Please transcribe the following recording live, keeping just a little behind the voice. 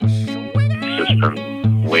It's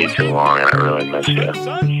been way too long, and I really miss you.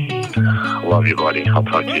 Love you, buddy. I'll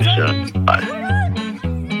talk to you soon. Bye.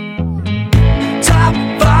 Top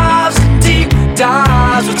fives and deep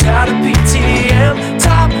dives without a PTM.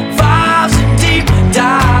 Top fives and deep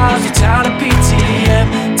dives without a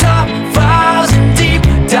PTM. Top fives and deep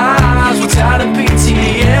dives without a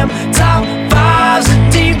PTM. Top fives and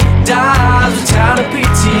deep dives without a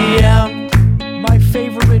PTM. My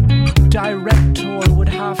favorite director would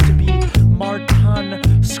have to be Martin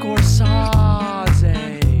Scorsese.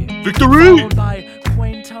 Victory! Followed by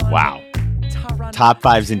Quentin Wow. Tarantino. Top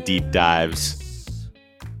fives and deep dives.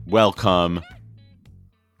 Welcome.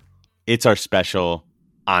 It's our special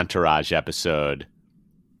Entourage episode.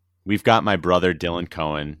 We've got my brother Dylan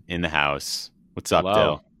Cohen in the house. What's up, Hello.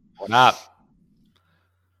 Dill? What up?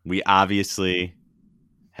 We obviously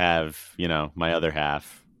have, my other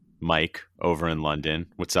half, Mike, over in London.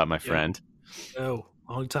 What's up, my friend? Oh,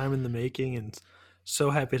 long time in the making, and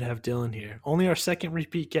so happy to have Dylan here. Only our second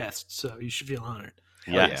repeat guest, so you should feel honored.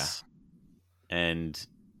 Hell Yes. And,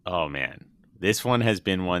 oh man, this one has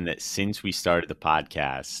been one that since we started the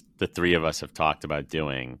podcast, the three of us have talked about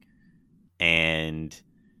doing. And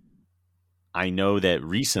I know that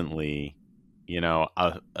recently,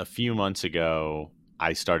 a few months ago,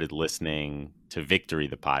 I started listening to Victory,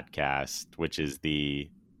 the podcast, which is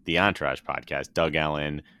the Entourage podcast. Doug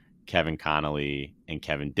Ellen, Kevin Connolly, and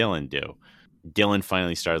Kevin Dillon do. Dylan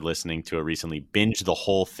finally started listening to it recently, binged the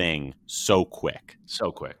whole thing so quick.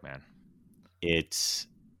 So quick, man. It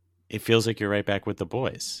feels like you're right back with the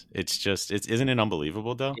boys. Isn't it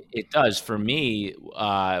unbelievable though? It does. For me,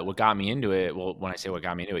 what got me into it, well, when I say what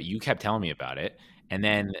got me into it, you kept telling me about it. And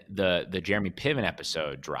then the Jeremy Piven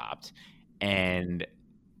episode dropped. And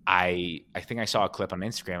I think I saw a clip on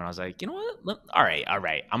Instagram and I was like, you know what? All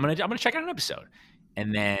right. I'm gonna check out an episode.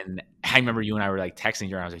 And then I remember you and I were like texting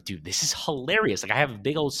her and I was like, dude, this is hilarious. Like I have a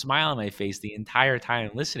big old smile on my face the entire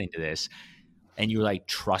time listening to this. And you were like,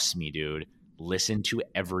 trust me, dude. Listen to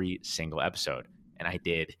every single episode. And I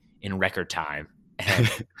did in record time. And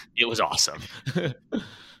it was awesome.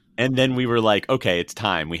 And then we were like, okay, it's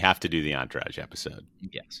time. We have to do the Entourage episode.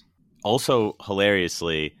 Yes. Also,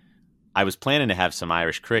 hilariously, I was planning to have some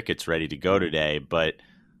Irish crickets ready to go today, but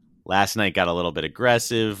last night got a little bit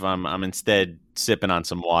aggressive. I'm instead sipping on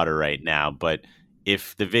some water right now. But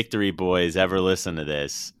if the Victory boys ever listen to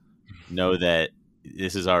this, know that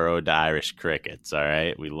this is our ode to Irish crickets. All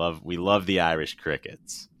right, we love the Irish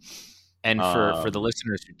crickets. And for the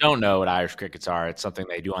listeners who don't know what Irish crickets are, it's something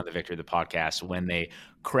they do on the Victory, the podcast, when they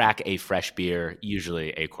crack a fresh beer,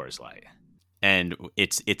 usually a Coors Light. And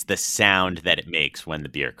it's the sound that it makes when the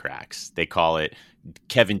beer cracks. They call it,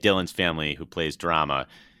 Kevin Dillon's family, who plays drama,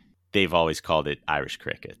 they've always called it Irish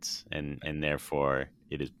crickets, and therefore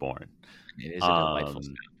it is born. It is a delightful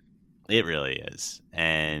sound. It really is.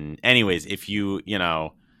 And anyways, if they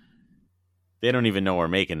don't even know we're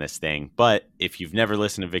making this thing, but if you've never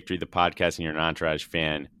listened to Victory, the podcast, and you're an Entourage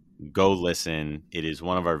fan, go listen. It is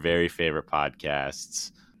one of our very favorite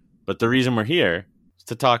podcasts. But the reason we're here is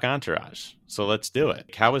to talk Entourage. So let's do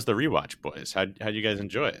it. How was the rewatch, boys? How'd you guys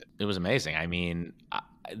enjoy it? It was amazing. I mean,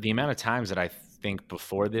 the amount of times that I think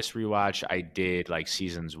before this rewatch I did like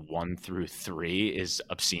seasons 1 through 3 is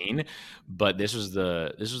obscene, but this was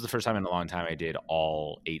the first time in a long time I did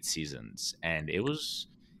all 8 seasons, and it was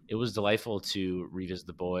delightful to revisit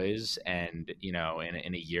the boys, and in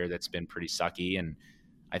a year that's been pretty sucky, and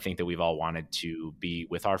I think that we've all wanted to be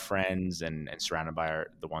with our friends and surrounded by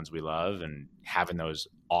the ones we love and having those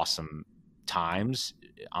awesome times.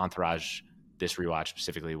 Entourage, this rewatch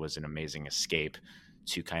specifically, was an amazing escape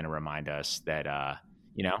to kind of remind us that,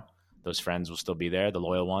 those friends will still be there, the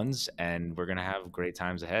loyal ones, and we're going to have great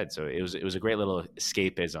times ahead. So it was a great little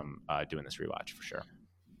escapism doing this rewatch for sure.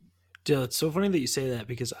 Dill, it's so funny that you say that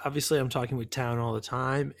because obviously I'm talking with Town all the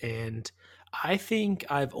time, and I think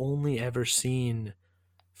I've only ever seen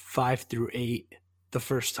 5 through 8 the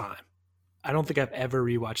first time. I don't think I've ever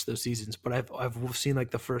rewatched those seasons, but I've seen like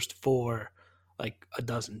the first 4 like a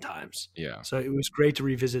dozen times. Yeah. So it was great to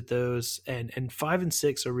revisit those, and 5 and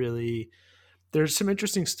 6 are really, there's some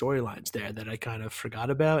interesting storylines there that I kind of forgot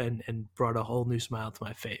about and brought a whole new smile to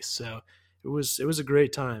my face. So it was a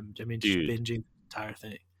great time. I mean, just binging the entire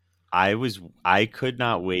thing. I could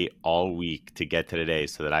not wait all week to get to today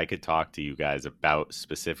so that I could talk to you guys about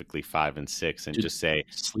specifically 5 and 6 and just say,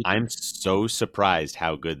 I'm so surprised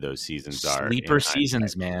how good those seasons are. Sleeper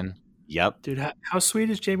seasons, man. Yep. Dude, how sweet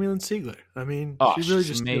is Jamie Lynn Sigler? I mean, she really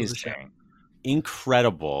just amazing. steals the show.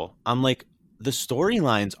 Incredible. I'm like, the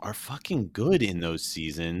storylines are fucking good in those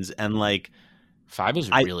seasons. And like 5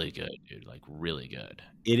 is really good, dude. Like, really good.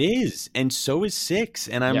 It is. And so is 6.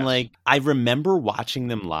 And I'm Yes. like, I remember watching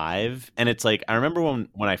them live. And it's like, I remember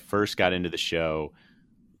when I first got into the show,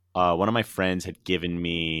 one of my friends had given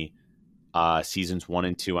me seasons 1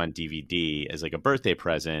 and 2 on DVD as like a birthday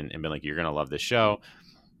present and been like, you're going to love this show.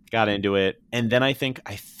 Got into it. And then I think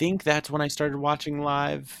that's when I started watching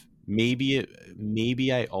live. Maybe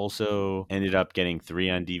I also ended up getting 3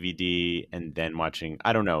 on DVD and then watching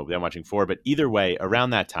 4, but either way,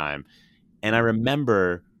 around that time. And I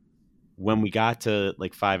remember when we got to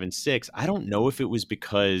like 5 and 6, I don't know if it was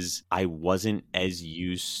because I wasn't as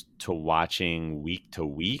used to watching week to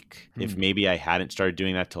week, if maybe I hadn't started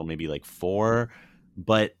doing that till maybe like 4,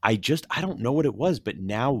 but I don't know what it was. But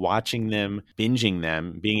now watching them, binging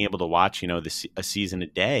them, being able to watch, a season a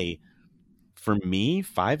day, for me,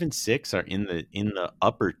 5 and 6 are in the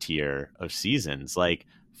upper tier of seasons. Like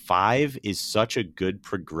 5 is such a good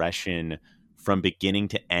progression from beginning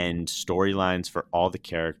to end, storylines for all the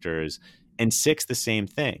characters, and 6 the same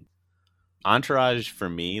thing. Entourage for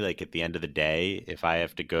me, like at the end of the day, if I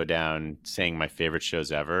have to go down saying my favorite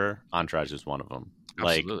shows ever, Entourage is one of them.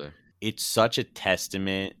 Absolutely. Like it's such a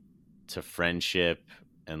testament to friendship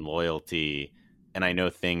and loyalty, and I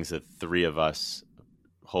know things that 3 of us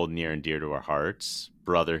hold near and dear to our hearts: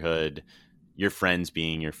 brotherhood, your friends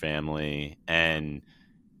being your family, and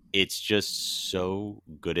it's just so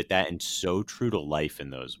good at that and so true to life in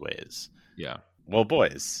those ways. Yeah. Well,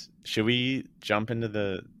 boys, should we jump into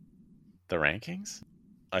the rankings?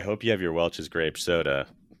 I hope you have your Welch's grape soda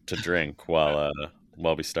to drink while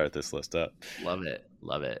we start this list up. Love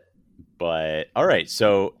it. But all right,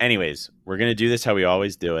 so anyways, we're going to do this how we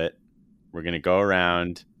always do it. We're going to go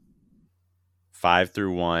around 5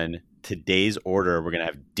 through 1. Today's order, we're going to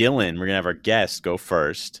have Dylan, we're going to have our guest go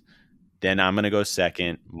first. Then I'm going to go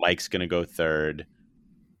second. Mike's going to go third.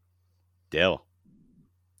 Dill,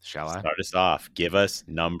 Shall I? Start us off. Give us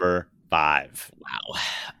number 5.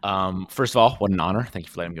 Wow. First of all, what an honor. Thank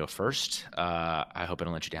you for letting me go first. I hope I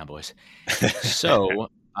don't let you down, boys. So,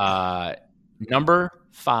 number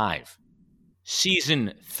 5,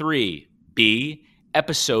 season 3B,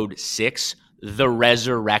 episode 6, The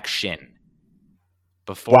Resurrection.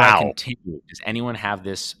 Before I continue, does anyone have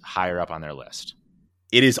this higher up on their list?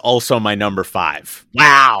 It is also my number 5.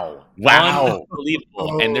 Wow.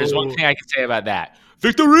 Unbelievable. And there's one thing I can say about that.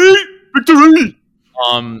 Victory!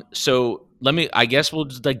 So I guess we'll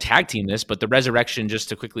just like tag team this, but The Resurrection, just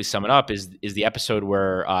to quickly sum it up, is the episode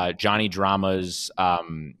where Johnny Drama's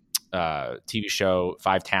TV show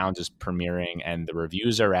 5 Towns is premiering and the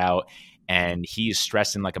reviews are out and he's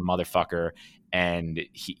stressing like a motherfucker, and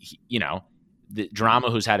he the Drama,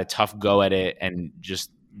 who's had a tough go at it and just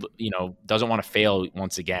doesn't want to fail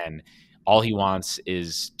once again. All he wants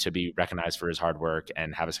is to be recognized for his hard work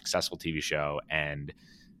and have a successful TV show. And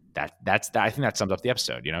I think that sums up the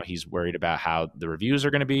episode. He's worried about how the reviews are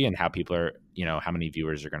going to be and how people are, how many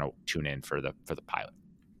viewers are going to tune in for the pilot.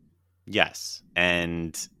 Yes.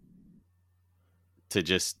 And to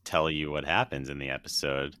just tell you what happens in the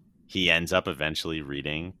episode, he ends up eventually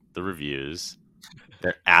reading the reviews.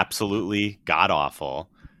 They're absolutely god awful.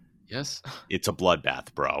 Yes. It's a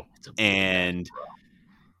bloodbath, bro. And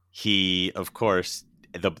he, of course,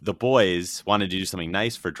 the boys wanted to do something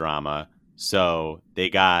nice for Drama, so they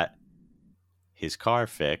got his car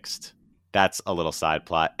fixed. That's a little side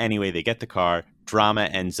plot. Anyway, they get the car. Drama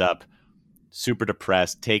ends up super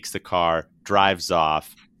depressed, takes the car, drives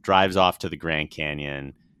off to the Grand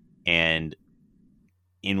Canyon, and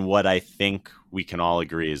in what I think we can all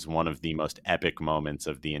agree is one of the most epic moments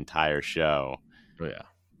of the entire show. Oh, yeah.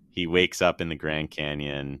 He wakes up in the Grand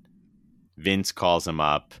Canyon. Vince calls him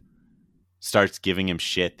up, starts giving him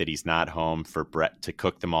shit that he's not home to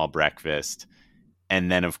cook them all breakfast.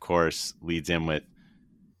 And then, of course, leads in with,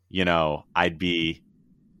 he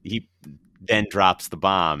then drops the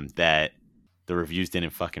bomb that the reviews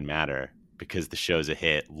didn't fucking matter because the show's a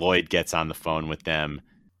hit. Lloyd gets on the phone with them,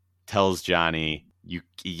 tells Johnny, you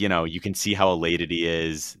can see how elated he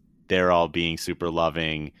is. They're all being super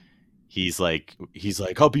loving. He's like,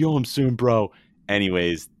 I'll be home soon, bro.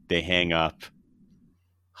 Anyways, they hang up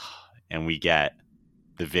and we get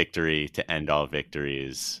the victory to end all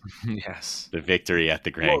victories. Yes. The victory at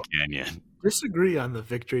the Grand Canyon. Disagree on the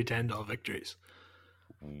victory to end all victories.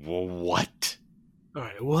 What? All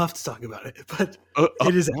right, we'll have to talk about it. But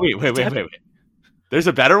it is. Wait. There's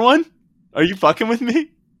a better one? Are you fucking with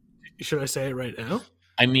me? Should I say it right now?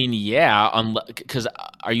 I mean, yeah, because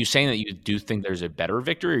are you saying that you do think there's a better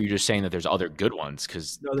victory, or are you just saying that there's other good ones?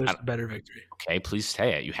 Because no, there's a better victory. Okay, please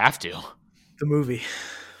say it. You have to. The movie.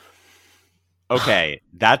 Okay,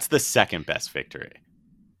 that's the second best victory.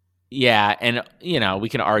 Yeah, and we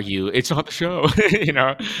can argue it's not the show,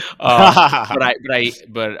 but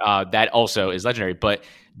that also is legendary. But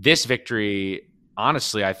this victory,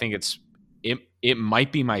 honestly, I think it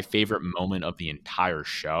might be my favorite moment of the entire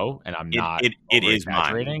show, and I'm not It is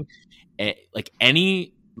mine.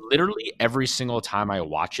 exaggerating. Literally every single time I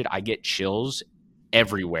watch it, I get chills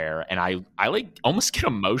everywhere, and I like almost get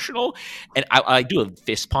emotional, and I do a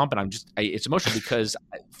fist pump, and it's emotional because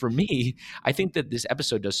for me, I think that this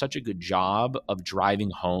episode does such a good job of driving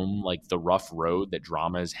home like the rough road that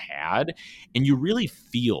Drama's had, and you really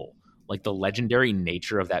feel like the legendary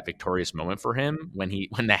nature of that victorious moment for him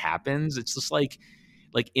when that happens. It's just like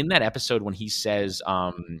in that episode when he says,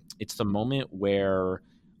 it's the moment where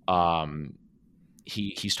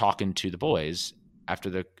he's talking to the boys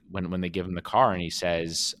after when they give him the car, and he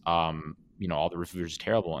says, all the reviewers are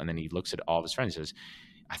terrible, and then he looks at all of his friends and says,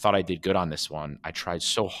 I thought I did good on this one. I tried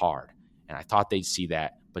so hard, and I thought they'd see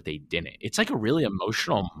that, but they didn't. It's like a really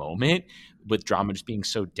emotional moment with Drama just being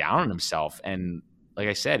so down on himself, and like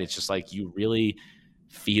I said, it's just like you really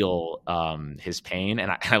feel his pain,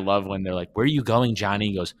 and I love when they're like, "Where are you going, Johnny?"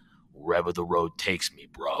 He goes, "Wherever the road takes me,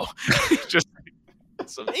 bro."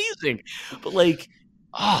 It's amazing, but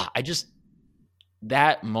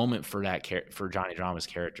that moment for for Johnny Drama's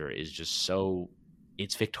character is just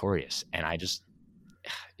it's victorious, and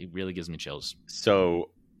it really gives me chills.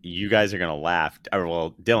 So you guys are gonna laugh.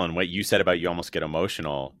 Well, Dylan, what you said about you almost get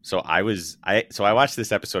emotional. So I watched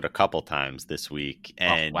this episode a couple times this week,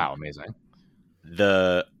 and wow, amazing.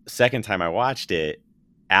 The second time I watched it,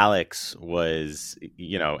 Alex was,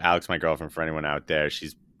 Alex, my girlfriend, for anyone out there,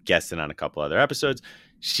 she's guesting on a couple other episodes.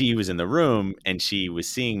 She was in the room and she was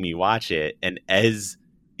seeing me watch it. And as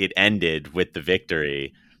it ended with the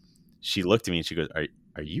victory, she looked at me and she goes,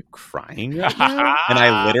 Are you crying right now? And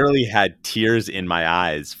I literally had tears in my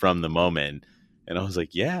eyes from the moment. And I was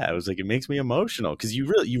like, yeah, I was like, it makes me emotional because you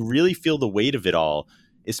really feel the weight of it all,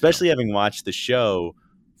 especially having watched the show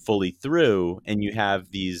fully through, and you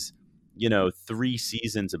have these 3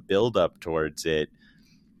 seasons of build up towards it.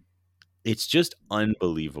 It's just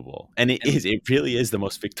unbelievable, and it really is the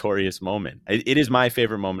most victorious moment. It is my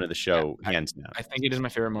favorite moment of the show, hands down. I think it is my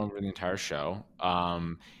favorite moment of the entire show.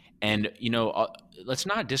 And let's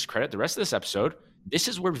not discredit the rest of this episode. This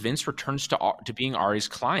is where Vince returns to being Ari's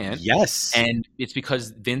client. Yes. And it's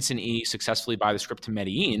because Vince and E successfully buy the script to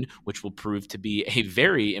Medellin, which will prove to be a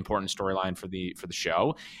very important storyline for the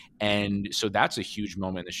show. And so that's a huge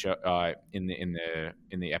moment in the show, in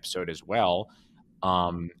the episode as well.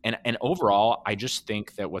 And overall, I just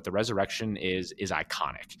think that what the resurrection is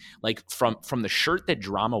iconic. Like from the shirt that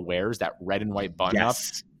Drama wears, that red and white button up,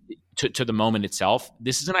 to the moment itself,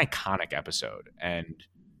 this is an iconic episode. And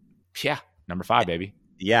yeah, number 5, baby.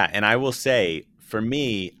 Yeah, and I will say, for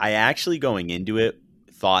me, I actually going into it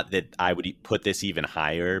thought that I would put this even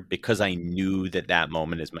higher because I knew that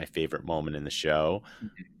moment is my favorite moment in the show.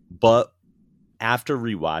 Mm-hmm. But after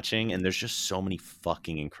rewatching, and there's just so many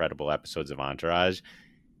fucking incredible episodes of Entourage,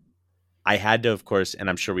 I had to, of course, and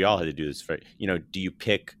I'm sure we all had to do this for, do you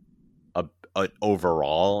pick an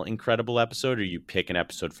overall incredible episode or you pick an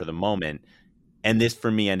episode for the moment? And this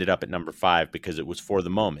for me ended up at number 5 because it was for the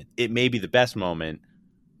moment. It may be the best moment,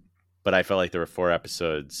 but I felt like there were 4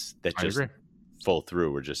 episodes that just full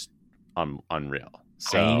through were just unreal.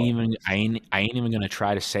 So I ain't even gonna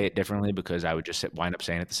try to say it differently because I would just wind up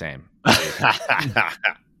saying it the same.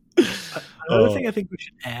 Another thing I think we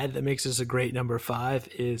should add that makes this a great number 5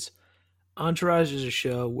 is Entourage is a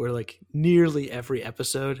show where like nearly every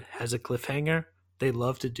episode has a cliffhanger. They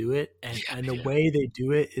love to do it, and the way they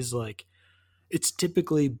do it is like it's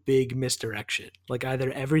typically big misdirection. Like either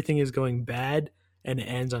everything is going bad and it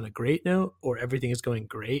ends on a great note, or everything is going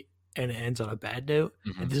great and it ends on a bad note.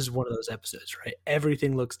 Mm-hmm. And this is one of those episodes, right?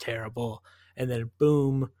 Everything looks terrible, and then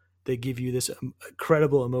boom, they give you this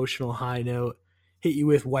incredible emotional high note, hit you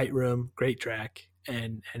with White Room, great track,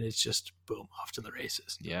 and it's just boom, off to the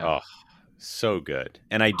races. Yeah. Oh, so good.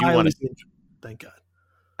 And I do want to thank God.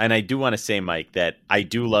 And I do want to say, Mike, that I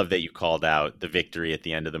do love that you called out the victory at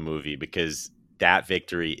the end of the movie because that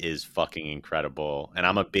victory is fucking incredible. And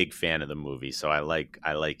I'm a big fan of the movie, so I like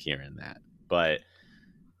hearing that. But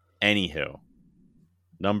anywho,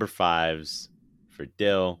 number 5s for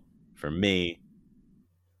Dill, for me.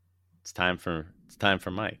 It's time for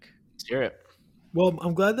Mike. Let's hear it. Well,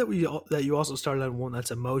 I'm glad that you also started on one that's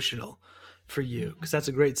emotional for you, because that's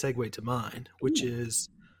a great segue to mine, which is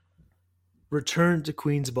Return to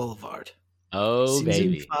Queens Boulevard. Oh, season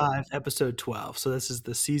baby. 5, episode 12. So this is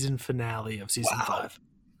the season finale of season 5.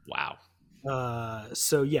 Wow.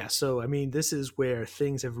 So I mean, this is where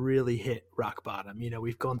things have really hit rock bottom.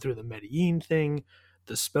 We've gone through the Medellin thing,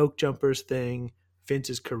 the smoke jumpers thing.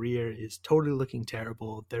 Vince's career is totally looking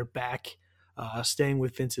terrible. They're back staying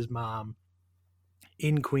with Vince's mom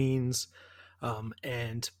in Queens,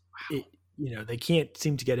 and it, they can't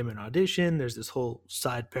seem to get him an audition. There's this whole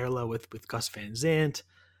side parallel with Gus Van Sant,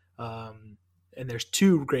 and there's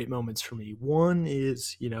two great moments for me. One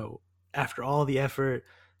is, after all the effort,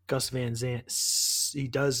 Gus Van Sant, he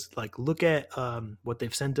does like look at what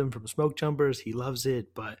they've sent him from Smoke Jumpers. He loves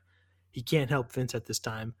it, but he can't help Vince at this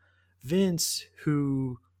time. Vince,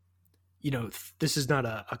 who, this is not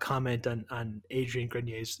a comment on Adrian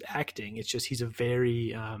Grenier's acting. It's just he's a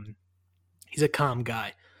very he's a calm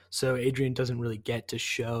guy. So Adrian doesn't really get to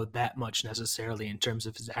show that much necessarily in terms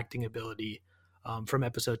of his acting ability from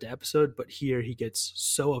episode to episode. But here he gets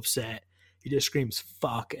so upset. He just screams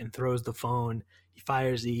fuck and throws the phone. He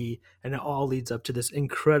fires E, and it all leads up to this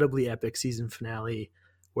incredibly epic season finale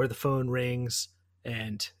where the phone rings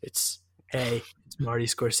and it's Marty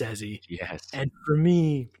Scorsese. Yes. And for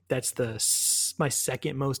me, that's my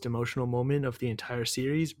second most emotional moment of the entire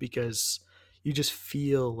series, because you just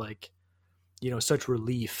feel like, such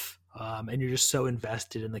relief. And you're just so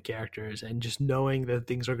invested in the characters, and just knowing that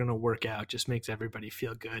things are going to work out just makes everybody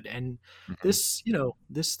feel good. And this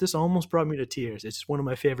almost brought me to tears. It's one of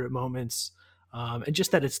my favorite moments. And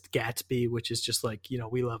just that it's Gatsby, which is just like,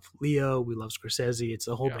 we love Leo, we love Scorsese. It's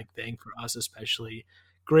a whole big thing for us, especially.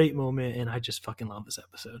 Great moment. And I just fucking love this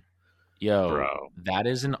episode. Yo, Bro. That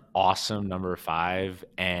is an awesome number 5.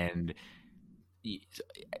 And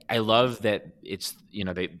I love that it's,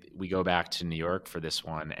 we go back to New York for this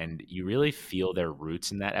one, and you really feel their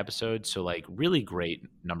roots in that episode. So like really great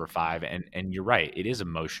number 5. And you're right. It is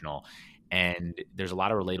emotional. And there's a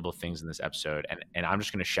lot of relatable things in this episode. And I'm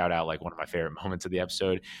just going to shout out like one of my favorite moments of the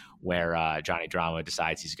episode where Johnny Drama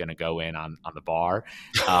decides he's going to go in on the bar.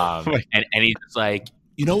 And he's just like,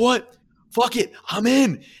 you know what? Fuck it. I'm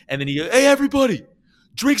in. And then he goes, hey, everybody,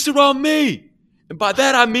 drinks are on me. And by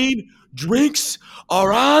that, I mean, drinks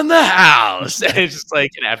are on the house. And it's just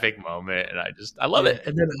like an epic moment. And I love it.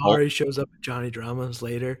 And then Ari shows up at Johnny Drama's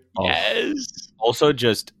later. Yes. Also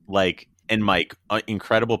just like, and Mike,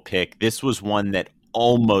 incredible pick. This was one that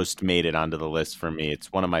almost made it onto the list for me.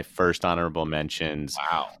 It's one of my first honorable mentions.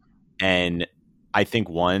 Wow. And I think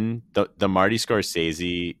the Marty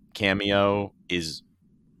Scorsese cameo is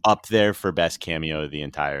up there for best cameo of the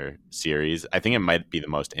entire series. I think it might be the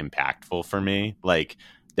most impactful for me. Like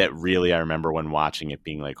that really, I remember when watching it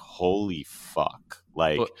being like, holy fuck.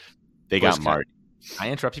 Like they got Marty. Can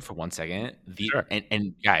I interrupt you for 1 second? Sure.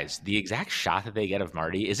 And guys, the exact shot that they get of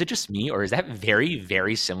Marty, is it just me, or is that very,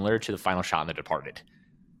 very similar to the final shot in The Departed?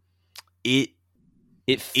 It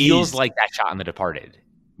feels like that shot in The Departed.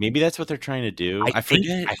 Maybe that's what they're trying to do. I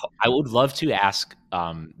forget. I would love to ask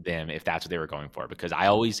them if that's what they were going for, because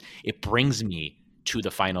it brings me to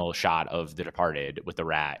the final shot of The Departed with the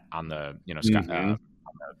rat on the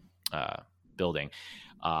building.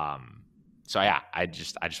 So yeah, I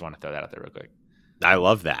just want to throw that out there real quick. I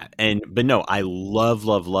love that. But no, I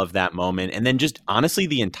love that moment. And then just honestly,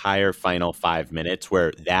 the entire final 5 minutes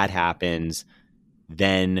where that happens,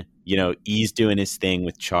 then, E's doing his thing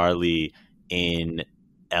with Charlie in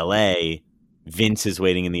LA. Vince is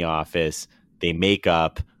waiting in the office. They make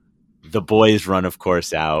up. The boys run, of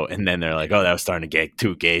course, out. And then they're like, oh, that was starting to get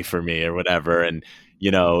too gay for me or whatever. And,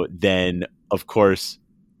 then, of course,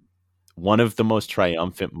 one of the most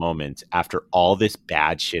triumphant moments after all this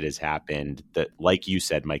bad shit has happened, that, like you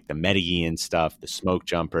said, Mike, the Medellin stuff, the smoke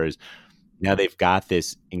jumpers, now they've got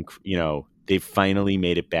this, they've finally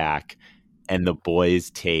made it back, and the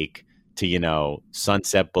boys take to,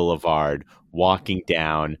 Sunset Boulevard, walking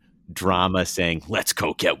down, Drama saying, let's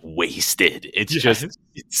go get wasted. It's just,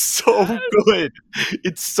 it's so good.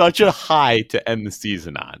 It's such a high to end the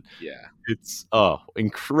season on. Yeah. It's,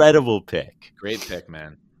 incredible pick. Great pick,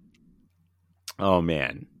 man. Oh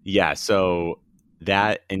man. Yeah. So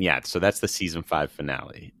that's the season 5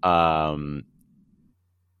 finale. Shall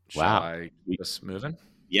Wow. I keep us moving?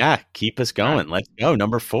 Yeah. Keep us going. Let's go.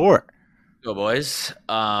 Number 4. Go, boys.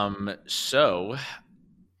 So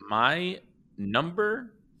my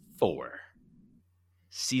number 4,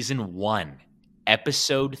 season 1,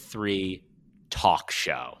 episode 3, Talk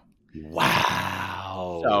Show.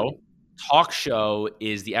 Wow. So Talk Show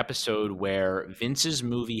is the episode where Vince's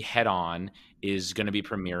movie Head On is going to be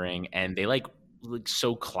premiering, and they like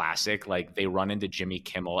so classic, like they run into Jimmy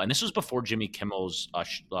Kimmel, and this was before Jimmy Kimmel's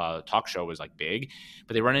talk show was like big,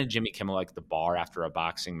 but they run into Jimmy Kimmel like the bar after a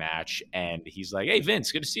boxing match, and he's like, hey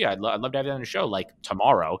Vince, good to see you, I'd love to have you on the show like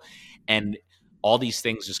tomorrow. And all these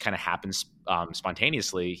things just kind of happen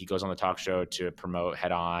spontaneously. He goes on the talk show to promote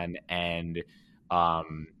Head On, and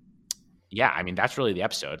yeah, I mean, that's really the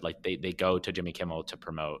episode. Like they go to Jimmy Kimmel to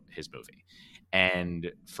promote his movie.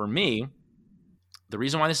 And for me, the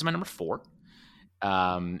reason why this is my number 4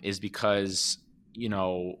 is because, you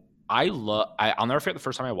know, I'll never forget the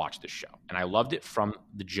first time I watched this show, and I loved it from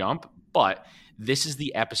the jump. But this is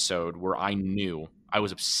the episode where I knew I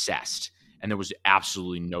was obsessed, and there was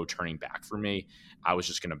absolutely no turning back for me. I was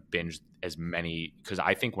just going to binge as many, because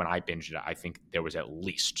I think when I binged it, I think there was at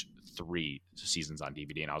least 3 seasons on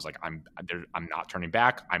DVD, and I was like, I'm not turning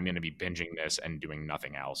back. I'm going to be binging this and doing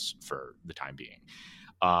nothing else for the time being.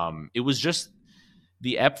 It was just,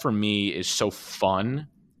 the ep for me is so fun,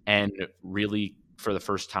 and really for the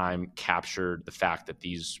first time captured the fact that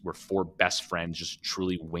these were 4 best friends just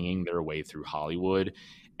truly winging their way through Hollywood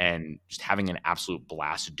and just having an absolute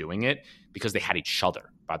blast doing it because they had each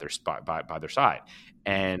other by their side.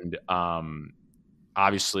 And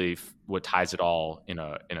obviously what ties it all in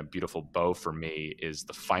a beautiful bow for me is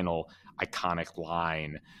the final iconic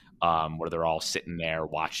line where they're all sitting there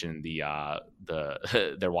watching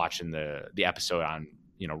they're watching the episode on,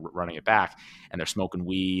 you know, running it back, and they're smoking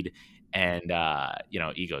weed, and you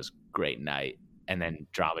know, he goes, "Great night," and then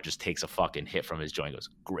Drama just takes a fucking hit from his joint and goes,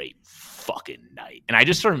 "Great fucking night." And I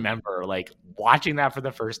just remember like watching that for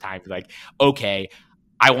the first time, like, okay,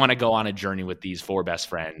 I want to go on a journey with these 4 best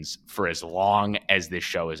friends for as long as this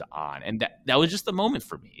show is on. And that was just the moment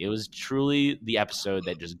for me. It was truly the episode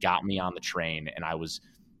that just got me on the train, and I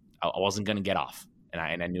wasn't going to get off. And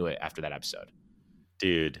I knew it after that episode.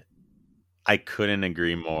 Dude, I couldn't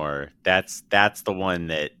agree more. That's the one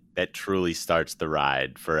that truly starts the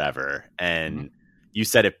ride forever. And you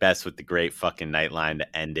said it best with the great fucking night line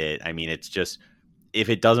to end it. I mean, it's just, if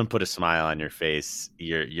it doesn't put a smile on your face,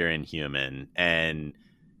 you're inhuman. And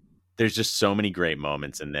there's just so many great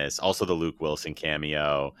moments in this. Also the Luke Wilson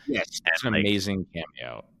cameo. Yes, it's an amazing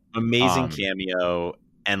cameo. Amazing cameo.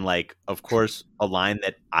 And like, of course, a line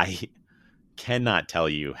that I cannot tell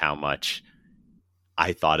you how much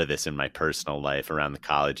I thought of this in my personal life around the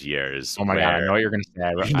college years. Oh my God, I know what you're going to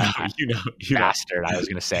say. You bastard. I was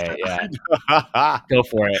going to say, yeah. Go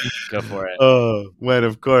for it. Oh, when,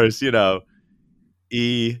 of course, you know,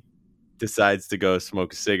 E decides to go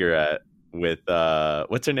smoke a cigarette with,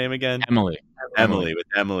 what's her name again? Emily, with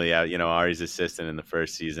Emily out, you know, Ari's assistant in the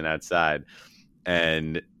first season outside.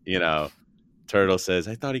 And, you know, Turtle says,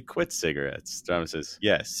 "I thought he quit cigarettes." Drama says,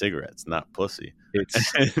 "Yeah, cigarettes, not pussy."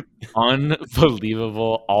 It's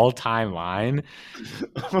unbelievable all-time line.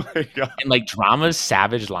 Oh my God. And like Drama's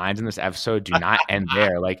savage lines in this episode do not end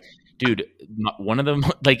there. Like, dude, one of them,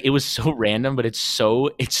 like, it was so random, but it's so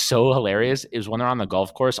hilarious. It was when they're on the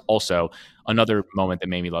golf course. Also, another moment that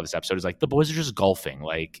made me love this episode is like the boys are just golfing.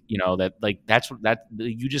 Like, you know, that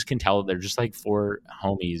you just can tell they're just like 4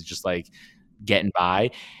 homies just like getting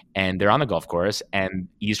by, and they're on the golf course, and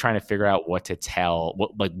he's trying to figure out what to tell,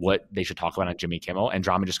 what they should talk about on Jimmy Kimmel, and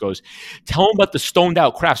Drama just goes, "Tell him about the stoned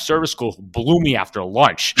out craft service school who blew me after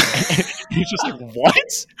lunch." And he's just like,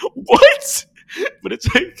 what? But it's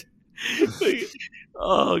like,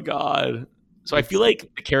 oh God. So I feel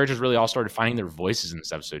like the characters really all started finding their voices in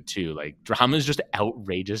this episode too. Like, Drama's just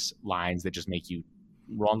outrageous lines that just make you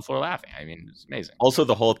roll on the floor laughing. I mean, it's amazing. Also,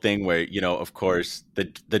 the whole thing where, you know, of course, the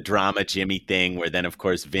Drama Jimmy thing, where then, of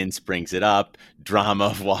course, Vince brings it up.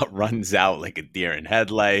 Drama runs out like a deer in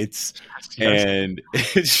headlights. Yes. And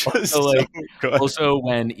it's just also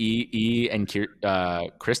when E and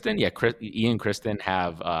Kristen, E and Kristen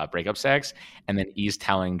have breakup sex, and then E's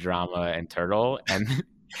telling Drama and Turtle,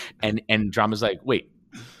 and Drama's like, "Wait,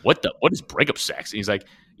 what is breakup sex?" And he's like,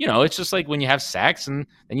 "You know, it's just like when you have sex and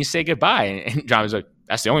then you say goodbye." And Drama's like,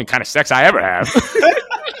 "That's the only kind of sex I ever have."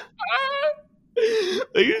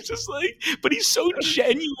 Like, it's just like, but he's so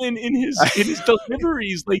genuine in his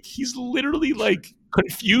deliveries. Like, he's literally like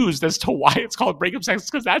confused as to why it's called breakup sex,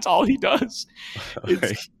 because that's all he does.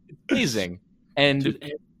 It's amazing. And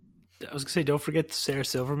I was gonna say, don't forget the Sarah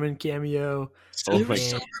Silverman cameo.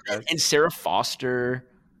 And Sarah Foster.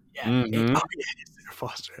 Yeah. Mm-hmm. Sarah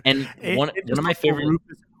Foster. And one of my favorite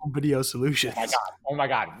video solutions. Oh my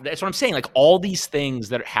God. That's what I'm saying. Like, all these things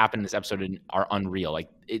that happen in this episode are unreal. Like,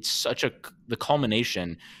 it's such the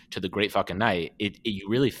culmination to the great fucking night. You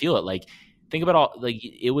really feel it. Like, think about all, like,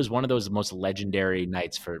 it was one of those most legendary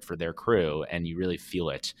nights for their crew, and you really feel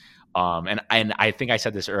it. And I think I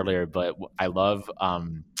said this earlier, but I love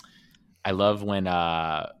when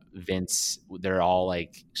Vince, they're all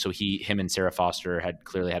like, so him and Sarah Foster had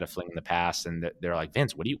clearly had a fling in the past, and they're like,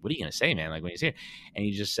 "Vince, what are you gonna say, man? Like, when you see her?" And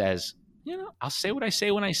he just says, "You know, I'll say what I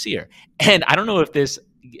say when I see her." And I don't know if this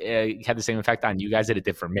had the same effect on you guys that it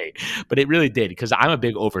did for me, but it really did, because I'm a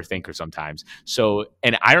big overthinker sometimes. So,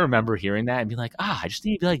 and I remember hearing that and being like, I just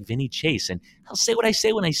need to be like Vinny Chase, and I'll say what I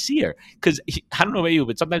say when I see her. Because I don't know about you,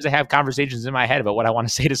 but sometimes I have conversations in my head about what I want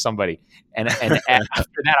to say to somebody, and after that,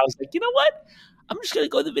 I was like, you know what? I'm just gonna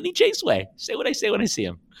go the Vinny Chase way. Say what I say when I see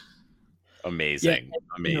him. Amazing. Yeah,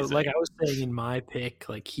 Amazing. like I was saying in my pick,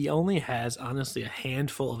 like he only has honestly a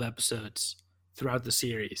handful of episodes throughout the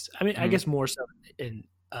series. I mean, I guess more so in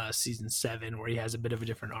season 7, where he has a bit of a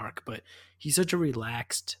different arc, but he's such a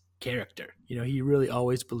relaxed character. He really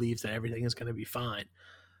always believes that everything is going to be fine.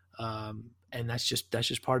 And that's just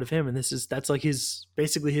part of him. And that's like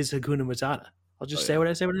basically his Hakuna Matata. I'll just say what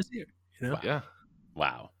I say when I see her. Yeah.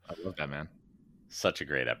 Wow. I love that, man. Such a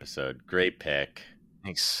great episode. Great pick.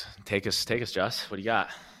 Thanks. Take us, Joss. What do you got?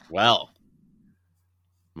 Well,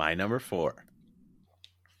 my number 4,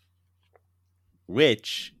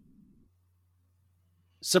 which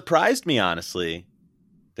surprised me, honestly,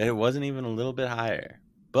 that it wasn't even a little bit higher,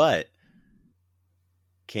 but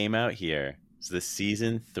came out here. It's the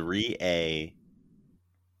season 3A,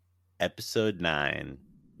 episode 9,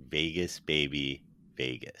 Vegas Baby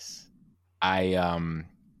Vegas. I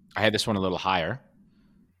had this one a little higher.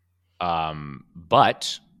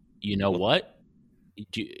 But you know what?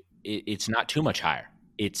 It's not too much higher.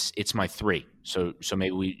 It's my 3. So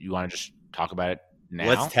maybe you want to just talk about it now?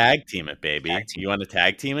 Let's tag team it, baby. You want to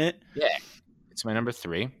tag team it? Yeah. It's my number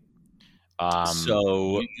 3.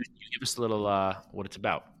 So you give us a little what it's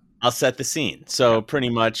about. I'll set the scene. So pretty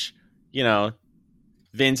much,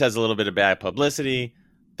 Vince has a little bit of bad publicity.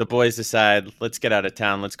 The boys decide, let's get out of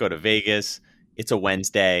town. Let's go to Vegas. It's a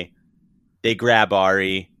Wednesday. They grab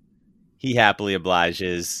Ari. He happily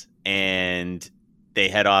obliges, and they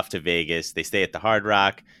head off to Vegas. They stay at the Hard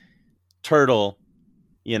Rock. Turtle,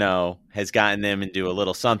 has gotten them into a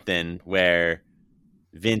little something where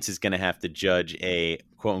Vince is going to have to judge a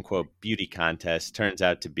quote-unquote beauty contest. Turns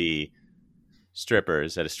out to be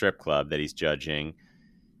strippers at a strip club that he's judging.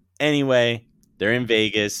 Anyway, they're in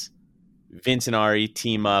Vegas. Vince and Ari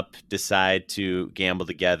team up, decide to gamble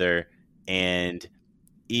together, and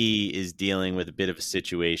E is dealing with a bit of a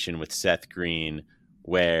situation with Seth Green,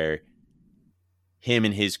 where him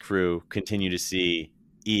and his crew continue to see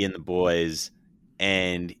E and the boys,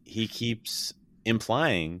 and he keeps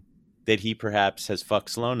implying that he perhaps has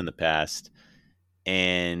fucked Sloan in the past,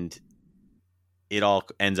 and it all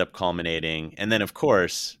ends up culminating. And then, of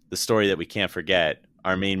course, the story that we can't forget,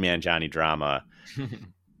 our main man, Johnny Drama,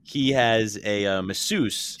 he has a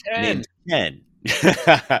masseuse named Ken,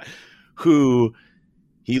 who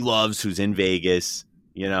he loves, who's in Vegas.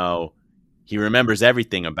 He remembers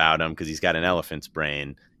everything about him because he's got an elephant's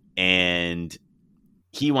brain, and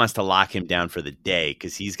he wants to lock him down for the day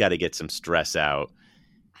because he's got to get some stress out.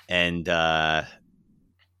 And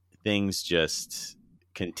things just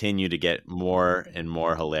continue to get more and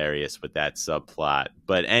more hilarious with that subplot.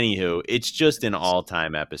 But anywho, it's just an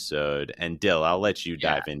all-time episode. And Dill, I'll let you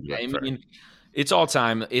dive into it first. It's all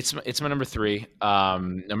time. It's my number 3.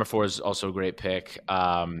 Number 4 is also a great pick.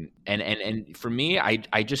 And for me,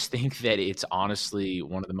 I just think that it's honestly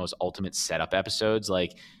one of the most ultimate setup episodes.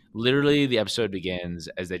 Like, literally, the episode begins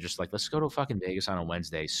as they just like, let's go to fucking Vegas on a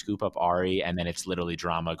Wednesday, scoop up Ari, and then it's literally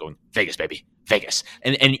Drama going, Vegas, baby, Vegas.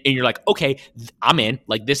 And you're like, okay, I'm in.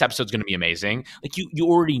 Like, this episode's going to be amazing. Like, you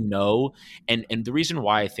already know. And the reason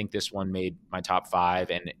why I think this one made my top 5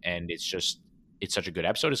 and it's such a good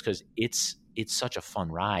episode is because it's such a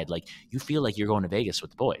fun ride. Like, you feel like you're going to Vegas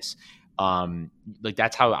with the boys. Like,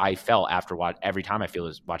 that's how I felt after every time I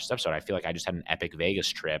watch this episode. I feel like I just had an epic Vegas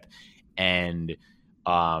trip. And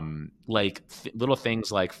little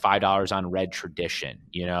things like $5 on Red Tradition,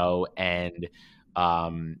 and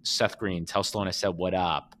Seth Green, tell Sloan I said what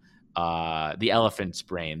up, the elephant's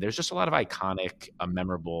brain. There's just a lot of iconic,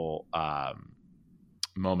 memorable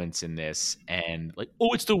moments in this, and like,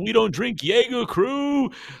 it's the We Don't Drink Jaeger crew,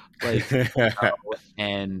 like,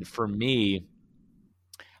 and for me,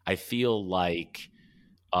 I feel like,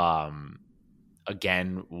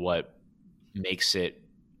 again, what makes it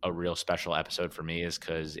a real special episode for me is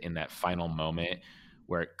because in that final moment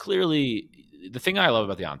where clearly the thing I love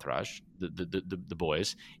about the entourage, the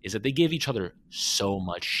boys, is that they give each other so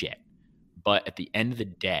much shit, but at the end of the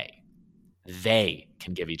day, they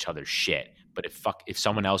can give each other shit. But if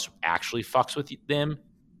someone else actually fucks with them,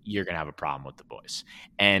 you're going to have a problem with the boys.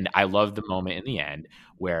 And I love the moment in the end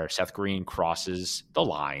where Seth Green crosses the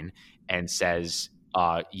line and says,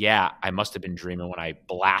 yeah, I must have been dreaming when I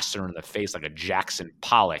blasted her in the face like a Jackson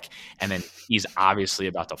Pollock. And then he's obviously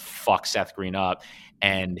about to fuck Seth Green up,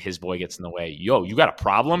 and his boy gets in the way. Yo, you got a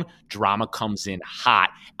problem? Drama comes in hot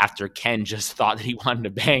after Ken just thought that he wanted to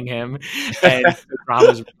bang him, and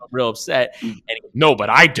Drama's real upset. And he goes, no, but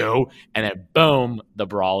I do. And then boom, the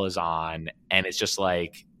brawl is on, and it's just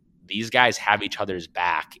like these guys have each other's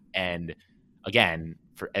back. And again,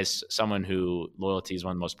 as someone who loyalty is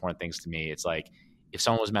one of the most important things to me, it's like, if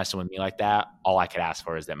someone was messing with me like that, all I could ask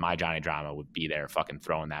for is that my Johnny Drama would be there fucking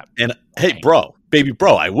throwing that. And hey, bro, baby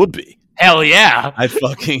bro, I would be. Hell yeah. I'd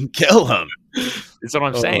fucking kill him. That's what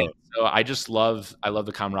I'm saying. So I love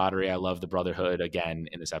the camaraderie. I love the brotherhood again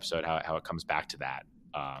in this episode, how it comes back to that.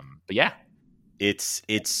 But yeah. It's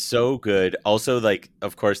so good. Also, like,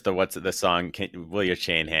 of course, the song, Will Your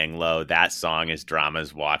Chain Hang Low? That song as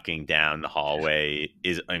Drama's walking down the hallway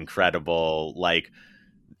is incredible. Like,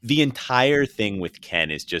 the entire thing with Ken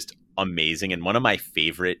is just amazing. And one of my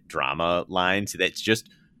favorite Drama lines that's just,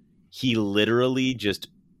 he literally just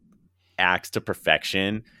acts to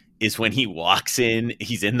perfection is when he walks in,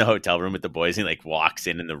 he's in the hotel room with the boys, and he like walks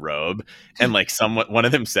in the robe, and like one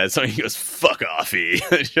of them says something, he goes, fuck off, E.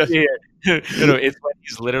 It's when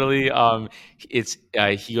he's literally,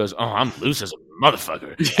 he goes, oh, I'm loose as a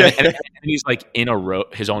motherfucker. And he's like in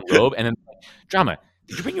his own robe, and then Drama,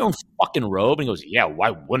 did you bring your own fucking robe? And he goes, yeah,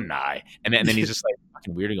 why wouldn't I? And then he's just like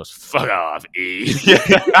fucking weird. And he goes, fuck off, E.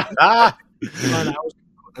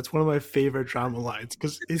 That's one of my favorite Drama lines,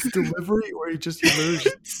 because his delivery where he literally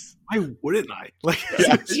just, why wouldn't I? Like,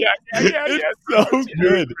 it's so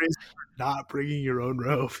good. Not bringing your own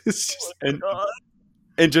robe. It's just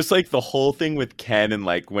and just like the whole thing with Ken, and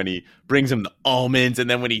like when he brings him the almonds, and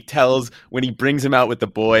then when he brings him out with the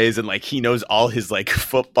boys, and like he knows all his like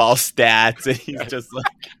football stats, and he's just like,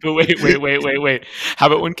 but wait. How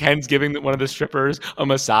about when Ken's giving one of the strippers a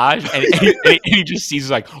massage, and he just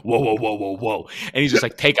sees like, whoa, and he's just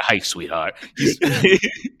like, take a hike, sweetheart.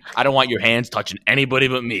 I don't want your hands touching anybody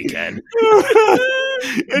but me, Ken.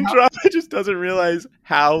 And Drama just doesn't realize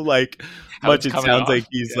how much it sounds like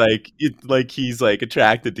he's like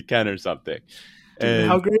attracted to Ken or something. And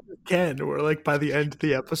how great is Ken? Where like by the end of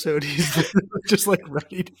the episode, he's just like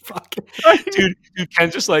ready to fuck it. Dude,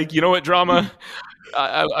 Ken's just like, you know what, Drama?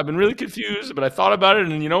 I've been really confused, but I thought about it,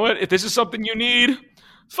 and you know what? If this is something you need,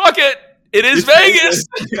 fuck it. It is Vegas.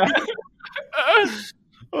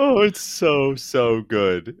 Oh, it's so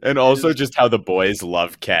good. And also just how the boys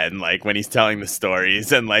love Ken, like when he's telling the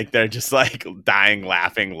stories, and like they're just like dying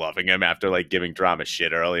laughing, loving him after like giving Drama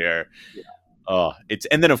shit earlier. Yeah. Oh,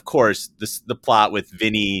 and then of course the plot with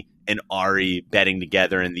Vinny and Ari betting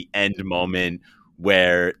together in the end moment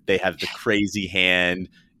where they have the crazy hand,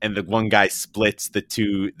 and the one guy splits the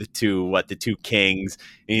two kings,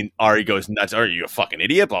 and Ari goes nuts. Are you a fucking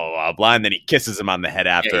idiot? Blah, blah, blah, blah. And then he kisses him on the head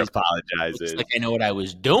after, apologizes. It's like, I know what I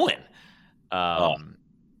was doing. And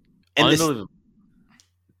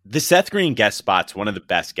the Seth Green guest spot's one of the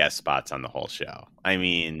best guest spots on the whole show. I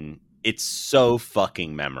mean, it's so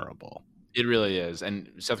fucking memorable. It really is. And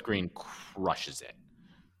Seth Green crushes it.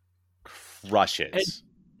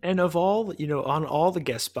 And of all, on all the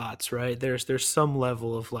guest spots, right, there's some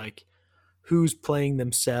level of like who's playing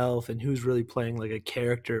themselves and who's really playing like a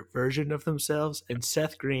character version of themselves. And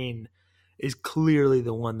Seth Green is clearly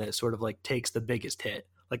the one that sort of like takes the biggest hit.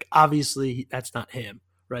 Like, obviously that's not him,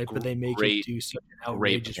 right? But they make him do such an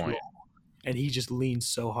outrageous role. And he just leans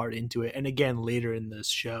so hard into it. And again, later in this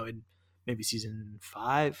show, in maybe season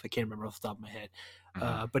 5, I can't remember off the top of my head,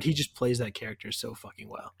 but he just plays that character so fucking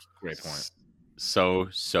well. Great point. So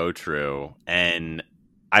true. And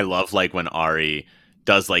I love like when Ari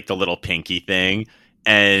does like the little pinky thing,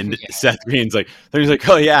 and Seth Green's like, he's like,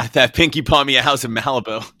 oh yeah, that pinky bought me a house in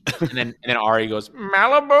Malibu. and then Ari goes,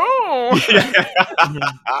 Malibu.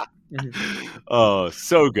 Oh,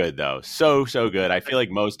 so good though. So good. I feel like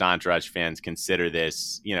most Entourage fans consider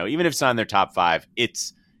this, even if it's on their top 5,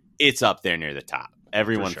 it's up there near the top.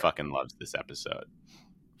 Everyone fucking loves this episode.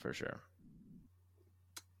 For sure.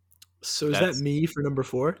 So is that me for number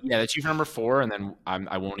 4? Yeah, that's you for number 4, and then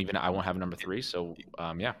I won't have number 3. So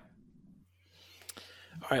yeah.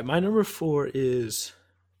 All right, my number 4 is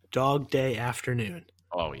Dog Day Afternoon.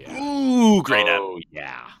 Oh yeah. Ooh, great. Oh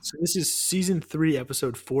yeah. So this is season 3,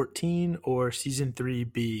 episode 14, or season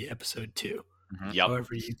 3B, episode 2. Yep.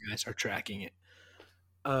 However you guys are tracking it.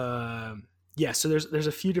 Yeah, so there's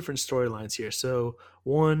a few different storylines here. So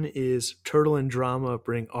one is Turtle and Drama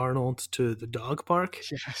bring Arnold to the dog park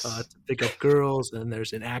to pick up girls, and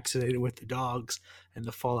there's an accident with the dogs and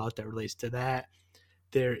the fallout that relates to that.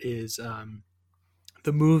 There is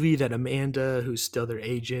the movie that Amanda, who's still their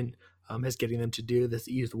agent, is getting them to do this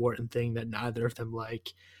Edith Wharton thing that neither of them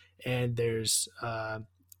like. And there's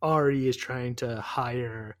Ari is trying to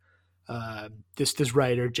hire this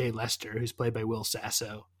writer, Jay Lester, who's played by Will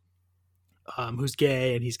Sasso, who's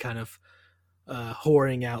gay, and he's kind of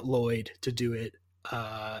whoring out Lloyd to do it.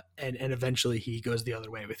 And eventually he goes the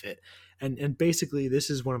other way with it. And basically this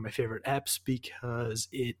is one of my favorite eps because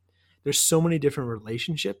there's so many different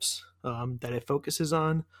relationships that it focuses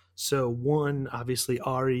on. So one, obviously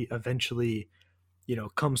Ari eventually,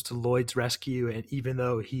 comes to Lloyd's rescue. And even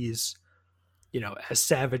though he's, as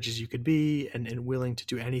savage as you could be and willing to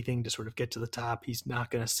do anything to sort of get to the top, he's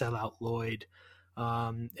not going to sell out Lloyd.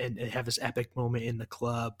 And have this epic moment in the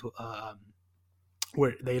club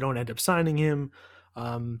where they don't end up signing him.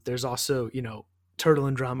 There's also, Turtle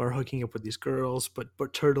and Drama are hooking up with these girls, but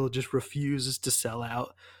Turtle just refuses to sell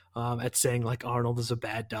out at saying like Arnold is a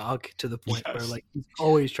bad dog, to the point where like he's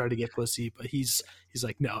always trying to get pussy, but he's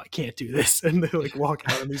like, no, I can't do this. And they like walk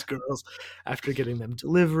out on these girls after getting them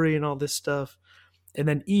delivery and all this stuff. And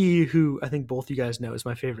then E, who I think both you guys know is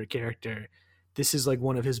my favorite character. This is like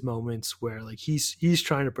one of his moments where like he's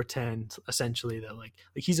trying to pretend essentially that like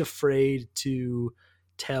he's afraid to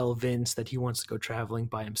tell Vince that he wants to go traveling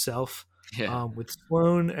by himself with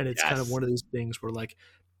Sloane. And it's kind of one of these things where like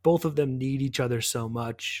both of them need each other so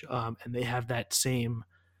much. And they have that same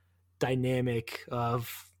dynamic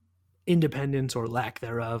of independence or lack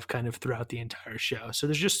thereof kind of throughout the entire show. So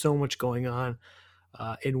there's just so much going on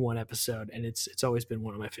in one episode, and it's always been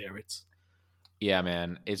one of my favorites. Yeah,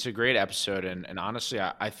 man, it's a great episode, and honestly,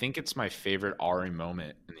 I think it's my favorite Ari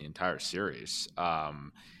moment in the entire series.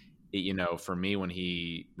 For me, when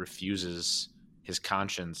he refuses, his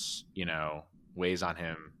conscience, weighs on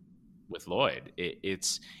him with Lloyd.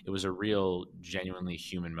 It was a real, genuinely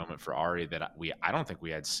human moment for Ari that I don't think we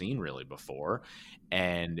had seen really before,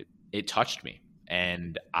 and it touched me.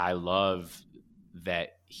 And I love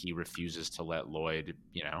that he refuses to let Lloyd,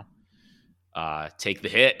 take the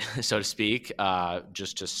hit, so to speak,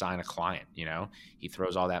 just to sign a client. He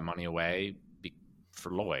throws all that money away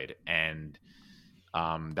for Lloyd. And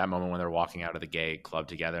that moment when they're walking out of the gay club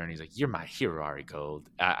together, and he's like, "You're my hero, Ari Gold."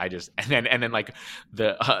 And then like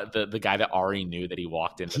the guy that Ari knew that he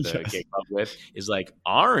walked into the gay club with is like,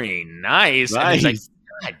 "Ari, nice." And he's like,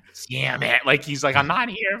 "God damn it!" Like he's like, "I'm not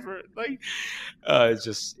here for like."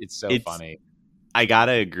 It's so funny. I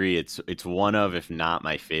gotta agree. It's one of, if not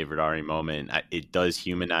my favorite Ari moment. It does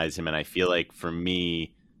humanize him, and I feel like for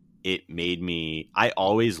me, it made me. I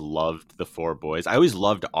always loved the four boys. I always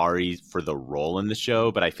loved Ari for the role in the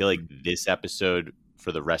show, but I feel like this episode,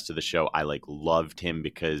 for the rest of the show, I like loved him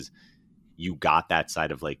because you got that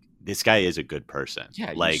side of like, this guy is a good person.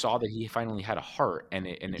 Yeah, like, you saw that he finally had a heart, and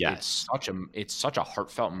it's such a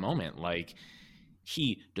heartfelt moment. Like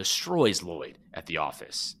he destroys Lloyd at the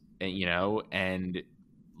office. And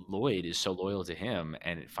Lloyd is so loyal to him,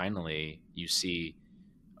 and finally you see,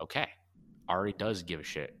 okay, Ari does give a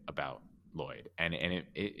shit about Lloyd, and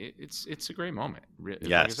it's a great moment.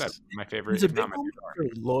 Yes. Like I said, my favorite. It's a big moment for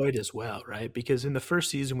Lloyd as well, right? Because in the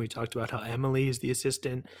first season we talked about how Emily is the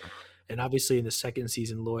assistant, and obviously in the second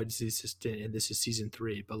season Lloyd is the assistant, and this is season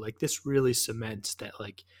 3. But like this really cements that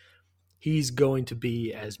like he's going to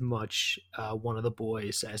be as much one of the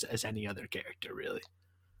boys as any other character, really.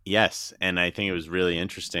 Yes, and I think it was really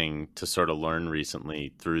interesting to sort of learn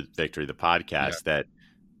recently through Victory the podcast that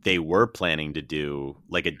they were planning to do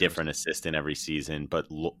like a different assistant every season, but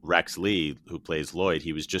Rex Lee, who plays Lloyd,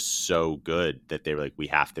 he was just so good that they were like, we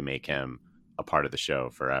have to make him a part of the show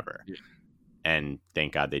forever. Yeah. And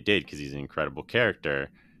thank God they did, because he's an incredible character.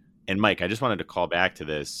 And Mike, I just wanted to call back to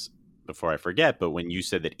this before I forget, but when you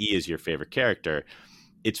said that E is your favorite character,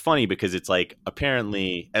 it's funny because it's like,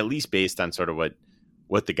 apparently, at least based on sort of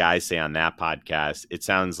what the guys say on that podcast, it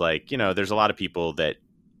sounds like, there's a lot of people that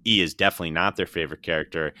E is definitely not their favorite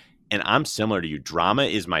character. And I'm similar to you. Drama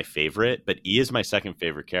is my favorite, but E is my second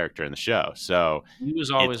favorite character in the show. So he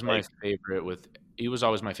was always my favorite he was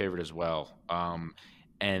always my favorite as well.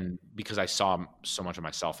 And because I saw so much of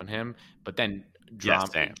myself in him, but then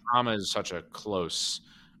drama is such a close,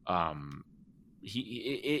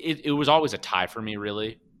 it was always a tie for me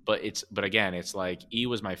really, but again, it's like E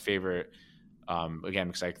was my favorite. Again,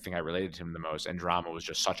 because I think I related to him the most, and Drama was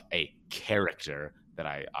just such a character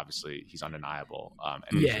that he's undeniable.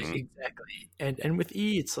 Exactly. And with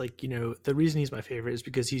E, it's like, the reason he's my favorite is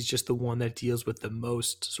because he's just the one that deals with the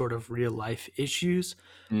most sort of real life issues.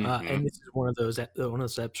 And this is one of those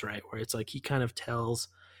eps, right, where it's like he kind of tells,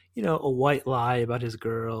 a white lie about his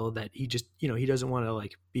girl that he just, he doesn't want to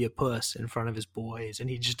like be a puss in front of his boys, and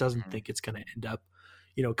he just doesn't think it's going to end up,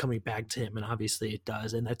 coming back to him. And obviously it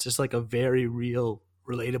does. And that's just like a very real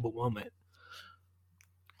relatable moment.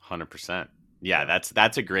 100%. Yeah,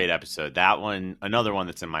 that's a great episode. That one, another one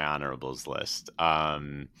that's in my honorables list.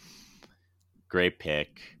 Great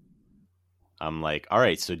pick. I'm like, all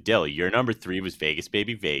right, so Dill, your number 3 was Vegas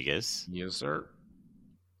Baby Vegas. Yes, sir.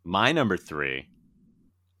 My number 3,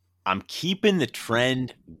 I'm keeping the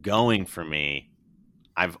trend going for me.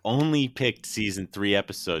 I've only picked season 3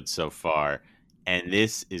 episodes so far, and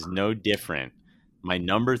this is no different. My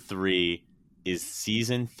number 3 is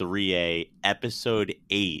season 3A, episode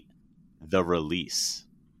 8, The Release.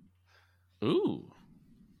 Ooh.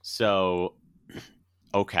 So,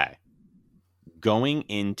 okay. Going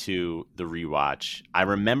into the rewatch, I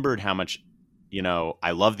remembered how much,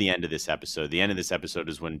 I love the end of this episode. The end of this episode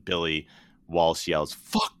is when Billy Walsh yells,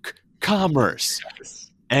 "Fuck commerce."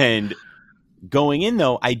 Yes. And going in,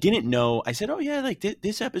 though, I didn't know. I said, oh, yeah, like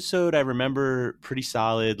this episode I remember pretty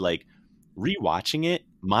solid. Like, rewatching it,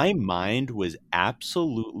 my mind was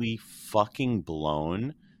absolutely fucking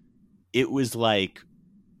blown. It was like,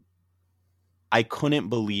 I couldn't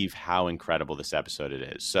believe how incredible this episode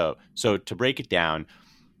it is. So to break it down,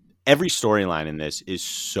 every storyline in this is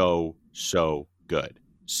so good.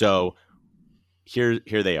 So here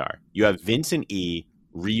they are. You have Vince and E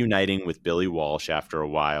reuniting with Billy Walsh after a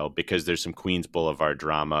while because there's some Queens Boulevard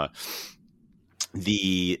drama.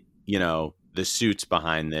 The suits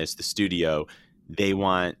behind this, the studio, they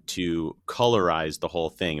want to colorize the whole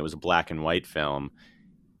thing. It was a black and white film,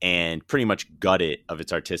 and pretty much gut it of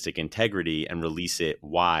its artistic integrity and release it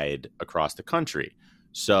wide across the country.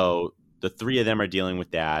 So the 3 of them are dealing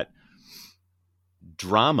with that.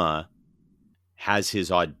 Drama has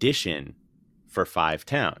his audition for 5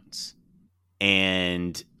 Towns.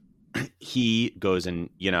 And he goes and,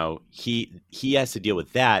 he has to deal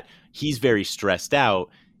with that. He's very stressed out.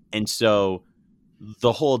 And so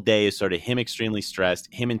the whole day is sort of him extremely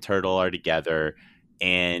stressed. Him and Turtle are together.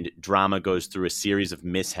 And Drama goes through a series of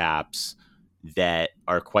mishaps that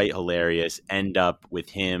are quite hilarious, end up with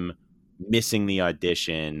him missing the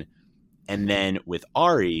audition. And then with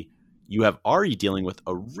Ari, you have Ari dealing with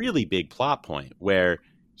a really big plot point where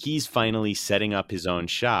he's finally setting up his own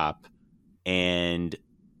shop, and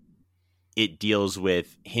it deals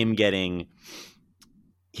with him getting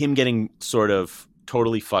sort of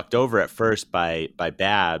totally fucked over at first by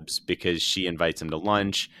Babs because she invites him to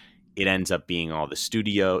lunch. It ends up being all the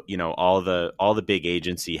studio, all the big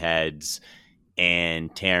agency heads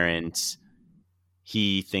and Terrence.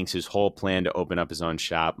 He thinks his whole plan to open up his own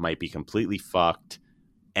shop might be completely fucked.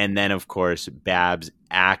 And then, of course, Babs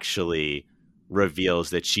actually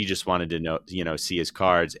reveals that she just wanted to see his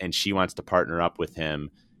cards, and she wants to partner up with him.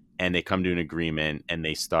 And they come to an agreement, and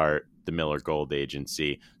they start the Miller Gold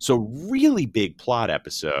Agency. So really big plot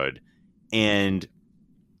episode. And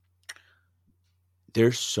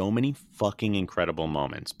there's so many fucking incredible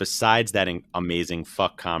moments besides that amazing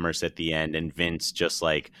fuck commerce at the end and Vince just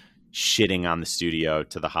like shitting on the studio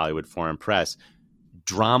to the Hollywood Foreign Press.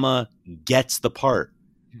 Drama gets the part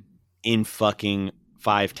in fucking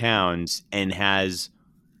 5 Towns and has,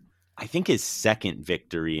 I think, his second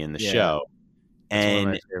victory in the show. And one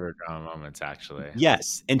of my favorite drama moments, actually.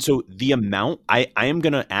 Yes. And so the amount, I am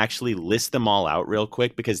going to actually list them all out real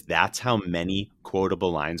quick because that's how many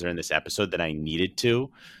quotable lines are in this episode that I needed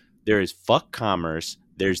to. There is fuck commerce.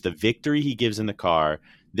 There's the victory he gives in the car.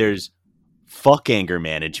 There's fuck anger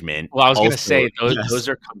management. Well, I was going to say those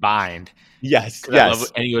are combined. Yes. And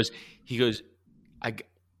he goes,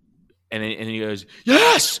 and he goes,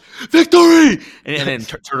 yes, victory. And then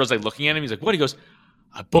Turtle's like looking at him. He's like, what? He goes,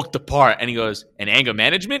 I booked the part. And he goes, and anger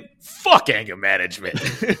management? Fuck anger management.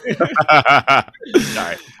 Sorry.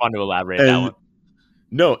 Fun to elaborate that one.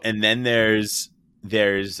 No, and then there's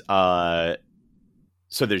that.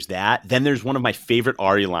 Then there's one of my favorite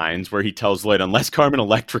Ari lines where he tells Lloyd, unless Carmen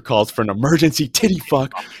Electra calls for an emergency titty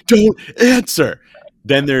fuck, don't answer.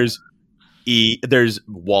 Then there's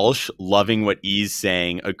Walsh loving what E's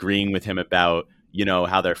saying, agreeing with him about,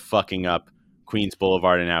 how they're fucking up Queens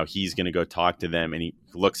Boulevard and how he's going to go talk to them. And he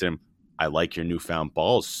looks at him, I like your newfound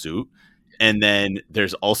balls, suit. And then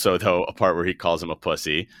there's also, though, a part where he calls him a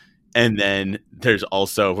pussy. And then there's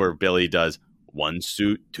also where Billy does 1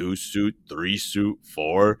 suit, 2 suit, 3 suit,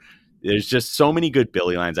 4. There's just so many good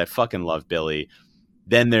Billy lines. I fucking love Billy.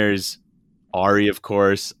 Then there's Ari, of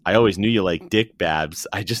course. I always knew you liked dick, Babs.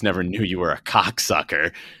 I just never knew you were a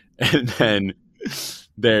cocksucker. And then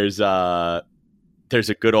there's a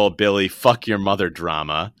good old Billy, fuck your mother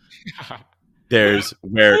drama. There's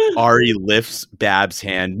where Ari lifts Babs'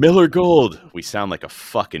 hand. Miller Gold. We sound like a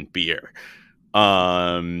fucking beer.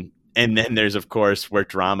 And then there's, of course, where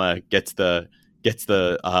Drama gets the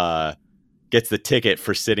ticket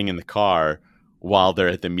for sitting in the car while they're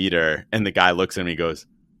at the meter, and the guy looks at him and he goes,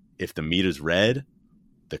 "If the meter's red,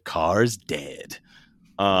 the car's dead."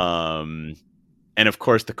 And of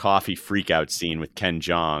course, the coffee freakout scene with Ken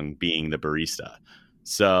Jeong being the barista.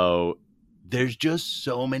 So there's just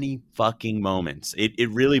so many fucking moments.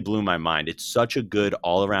 It really blew my mind. It's such a good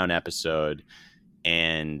all around episode.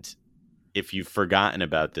 And if you've forgotten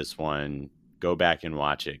about this one, go back and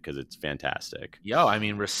watch it because it's fantastic. Yo, I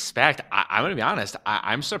mean, respect. I'm going to be honest.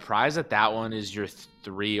 I'm surprised that one is your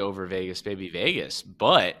 3 over Vegas, Baby Vegas,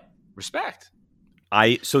 but respect.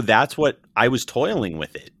 So that's what I was toiling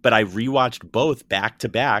with it, but I rewatched both back to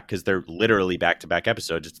back because they're literally back to back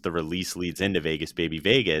episodes. It's the release leads into Vegas, Baby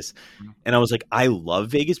Vegas. And I was like, I love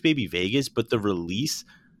Vegas, Baby Vegas, but the release,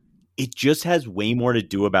 it just has way more to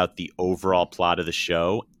do about the overall plot of the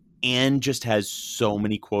show and just has so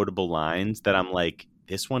many quotable lines that I'm like,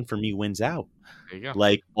 this one for me wins out. There you go.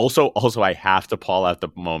 Like, also, I have to call out the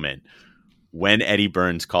moment when Eddie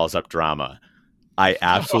Burns calls up Drama. I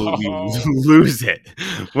absolutely lose it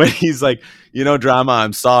when he's like, Drama,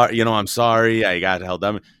 I'm sorry. I'm sorry. I got held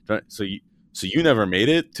up. So you never made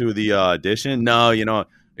it to the audition? No, yeah,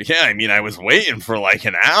 I mean, I was waiting for like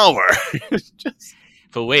an hour.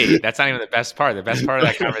 But wait, that's not even the best part. The best part of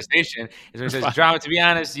that conversation is when he says, Drama, to be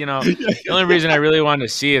honest, the only reason I really wanted to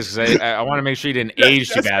see is because I want to make sure you didn't age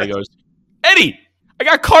too bad. He goes, Eddie, I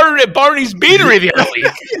got Carter at Barney's Beanery the other week.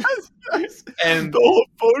 Yes. And the whole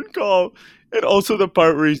phone call. And also the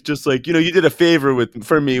part where he's just like, you did a favor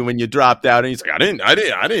for me when you dropped out. And he's like, I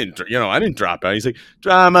didn't drop out. He's like,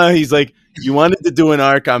 Drama. He's like, you wanted to do an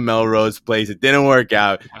arc on Melrose Place. It didn't work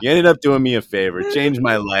out. You ended up doing me a favor. Changed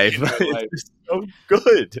my life. It's so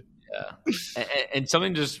good. Yeah. And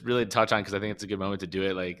something just really to touch on, because I think it's a good moment to do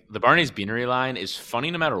it. Like, the Barney's Beanery line is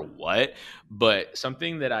funny no matter what. But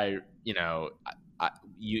something that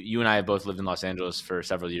you and I have both lived in Los Angeles for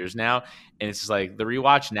several years now, and it's just like the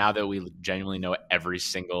rewatch now that we genuinely know every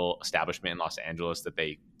single establishment in Los Angeles that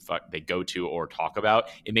they go to or talk about,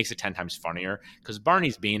 it makes it 10 times funnier because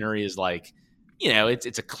Barney's Beanery is like,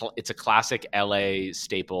 it's a classic LA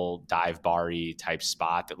staple dive bar-y type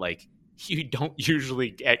spot that like you don't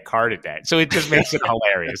usually get carded at, so it just makes it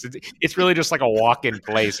hilarious. It's really just like a walk-in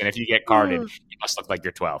place, and if you get carded, you must look like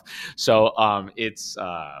you're 12. So it's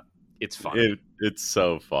funny. It's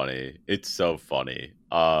so funny. It's so funny.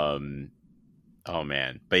 Oh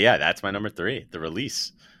man. But yeah, that's my number 3, the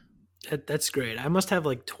release. That's great. I must have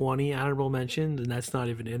like 20 honorable mentions, and that's not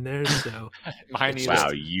even in there. So mine either. Wow,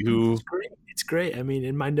 it's great. I mean,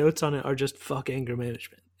 and my notes on it are just fuck anger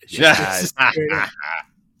management. It's Yes.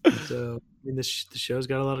 So I mean, the show's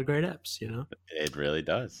got a lot of great eps, It really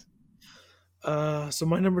does. So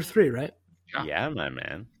my number 3, right? Yeah, my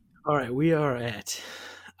man. All right, we are at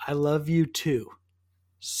I Love You 2,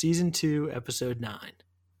 Season 2, Episode 9.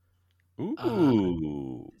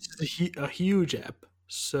 Ooh. This is a huge ep.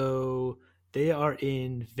 So they are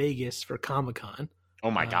in Vegas for Comic-Con. Oh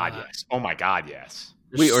my God, yes. Oh my God, yes.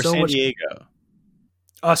 Wait, or San Diego.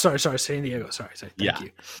 Oh, sorry, San Diego. Sorry. Thank you.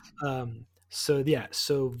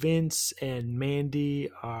 So Vince and Mandy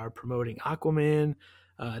are promoting Aquaman.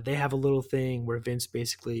 They have a little thing where Vince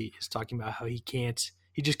basically is talking about how he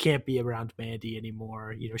just can't be around Mandy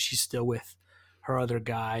anymore. She's still with her other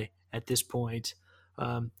guy at this point.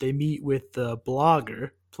 They meet with the blogger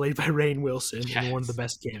played by Rainn Wilson in one of the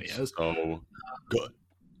best cameos. Oh, good.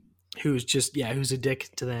 Who's a dick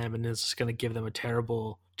to them and is just going to give them a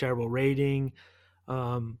terrible, terrible rating.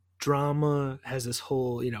 Drama has this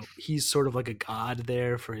whole, he's sort of like a god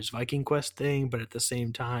there for his Viking Quest thing, but at the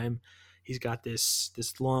same time, he's got this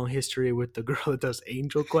long history with the girl that does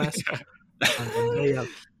Angel Quest.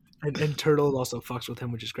 And Turtle also fucks with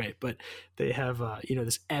him, which is great. But they have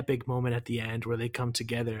this epic moment at the end where they come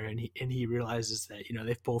together and he realizes that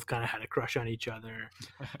they've both kind of had a crush on each other.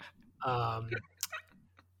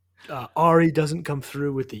 Ari doesn't come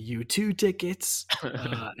through with the U2 tickets, and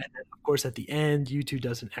then of course at the end U2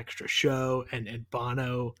 does an extra show, and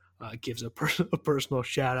Bono gives a personal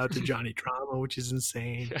shout out to Johnny Drama, which is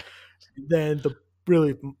insane. Then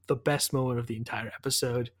the best moment of the entire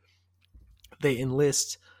episode, they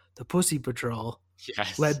enlist the Pussy Patrol,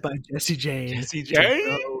 led by Jesse Jane,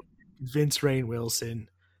 Vince Rainn Wilson,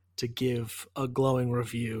 to give a glowing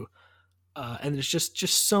review. And there's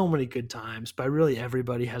just so many good times. But really,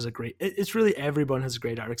 everybody has a great. It's really everyone has a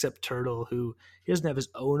great arc except Turtle, who he doesn't have his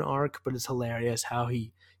own arc, but it's hilarious how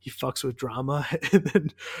he fucks with Drama, and then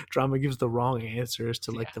Drama gives the wrong answers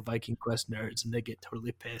to like the Viking Quest nerds, and they get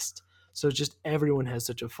totally pissed. So just everyone has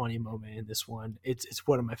such a funny moment in this one. It's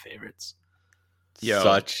one of my favorites.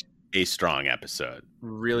 Such a strong episode.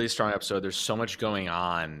 Really strong episode. There's so much going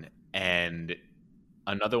on, and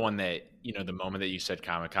Another one that, the moment that you said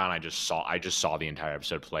Comic-Con, I just saw the entire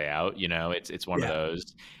episode play out. It's one of Yeah.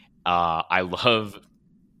 those. I love.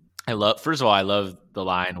 First of all, I love the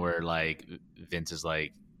line where like Vince is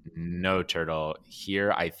like, "No, Turtle.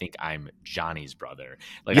 Here, I think I'm Johnny's brother."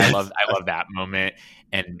 Like Yes. I love that moment,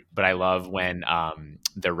 but I love when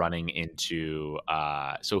they're running into.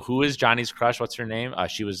 So who is Johnny's crush? What's her name?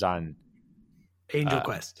 She was on Angel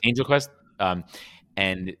Quest. Angel Quest.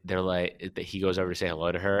 And they're like, he goes over to say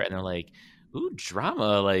hello to her, and they're like, "Ooh,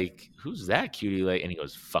 drama! Like, who's that cutie?" Like, and he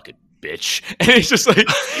goes, "Fuck it, bitch!" And it's just like,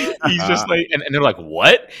 he's just like, and they're like,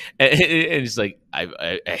 "What?" And he's like,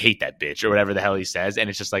 I hate that bitch," or whatever the hell he says, and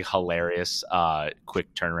it's just like hilarious,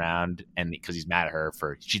 quick turnaround, and because he's mad at her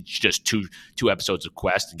for she just two episodes of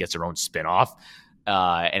Quest and gets her own spinoff,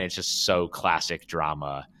 and it's just so classic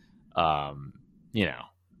drama,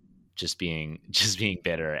 just being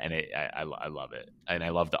bitter, and I love it, and I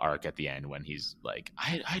love the arc at the end when he's like,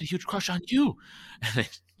 I had a huge crush on you, and they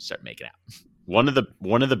start making out. One of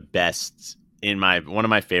the best one of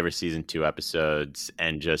my favorite season 2 episodes,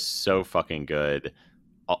 and just so fucking good.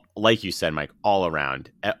 Like you said, Mike, all around,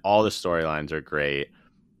 all the storylines are great.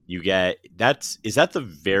 Is that the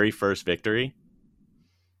very first victory?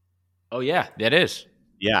 Oh yeah, that is.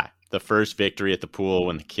 Yeah, the first victory at the pool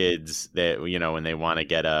when the kids when they want to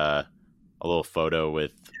get a little photo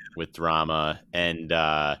with drama, and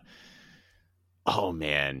oh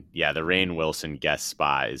man, yeah, the Rainn Wilson guest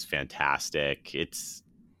spot is fantastic. It's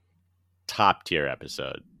top tier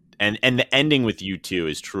episode, and the ending with U2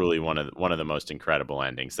 is truly one of the most incredible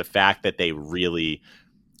endings. The fact that they really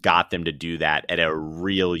got them to do that at a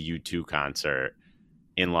real U2 concert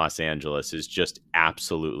in Los Angeles is just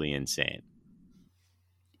absolutely insane.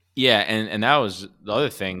 Yeah, and that was the other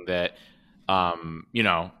thing that,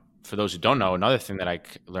 for those who don't know, another thing that I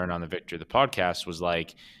learned on the Victory, the podcast, was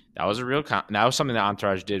like, that was that was something that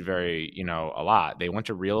Entourage did very, a lot. They went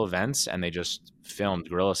to real events and they just filmed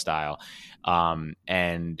guerrilla style.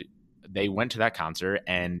 And they went to that concert,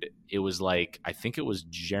 and it was like, I think it was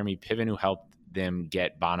Jeremy Piven who helped them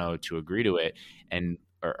get Bono to agree to it. And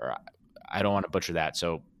or I don't want to butcher that,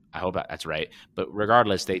 so I hope that's right. But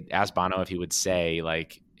regardless, they asked Bono if he would say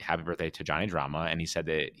like "Happy Birthday" to Johnny Drama, and he said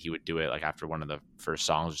that he would do it like after one of the first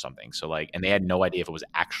songs or something. So like, and they had no idea if it was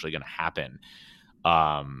actually going to happen.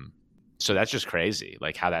 So that's just crazy,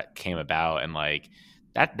 like how that came about, and like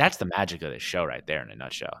that's the magic of this show right there in a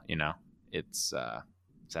nutshell. It's that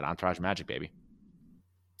Entourage magic, baby.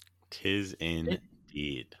 'Tis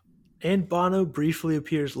indeed. And Bono briefly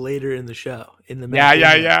appears later in the show in the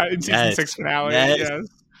in season 6 finale. Yes.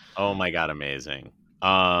 Oh my god, amazing.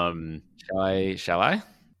 Shall I?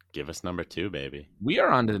 Give us number 2, baby. We are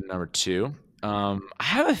on to number 2. I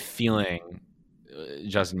have a feeling,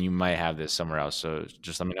 Justin, you might have this somewhere else, so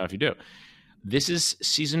just let me know if you do. This is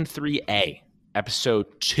season 3A, episode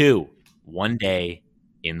 2, One Day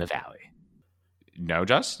in the Valley. No,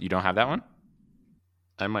 Just? You don't have that one?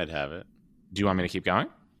 I might have it. Do you want me to keep going?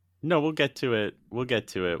 No, we'll get to it. We'll get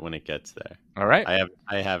to it when it gets there. All right.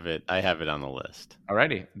 I have it on the list.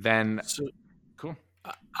 Alrighty. Then So cool.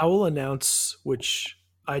 I will announce, which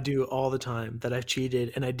I do all the time, that I've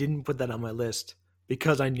cheated, and I didn't put that on my list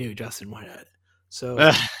because I knew Justin would have it.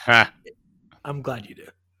 So I'm glad you do.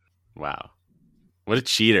 Wow. What a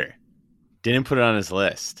cheater. Didn't put it on his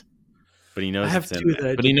list. But he knows I have it's in two there.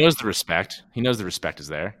 that I But he knows the respect. He knows the respect is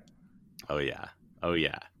there. Oh yeah.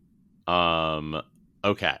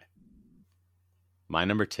 Okay. My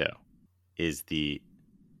number 2 is the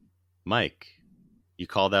Mike. You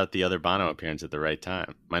called out the other Bono appearance at the right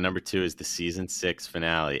time. My number 2 is the season 6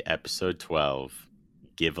 finale, episode 12,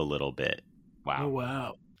 Give a Little Bit. Oh,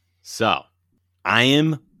 wow. So, I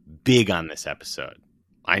am big on this episode.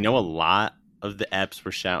 I know a lot of the eps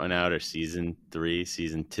we're shouting out are season 3,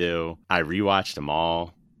 season 2. I rewatched them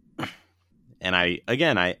all. And I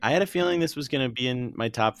had a feeling this was going to be in my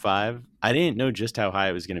top 5. I didn't know just how high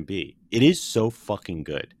it was going to be. It is so fucking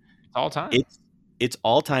good. All time. It's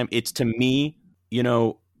all time. It's, to me,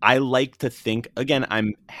 I like to think, again,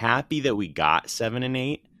 I'm happy that we got 7 and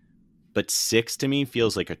 8, but 6 to me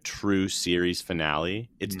feels like a true series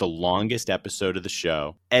finale. It's the longest episode of the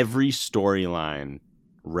show. Every storyline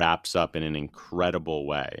wraps up in an incredible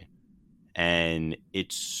way. And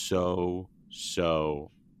it's so,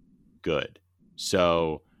 so good.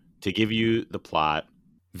 So, to give you the plot,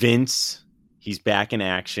 Vince, he's back in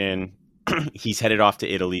action. He's headed off to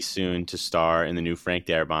Italy soon to star in the new Frank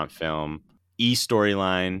Darabont film.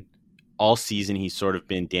 Storyline, all season he's sort of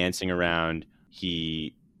been dancing around.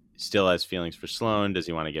 He still has feelings for Sloane. Does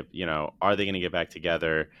he want to get, are they going to get back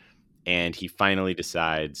together? And he finally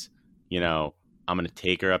decides, I'm going to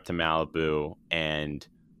take her up to Malibu and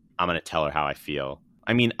I'm going to tell her how I feel.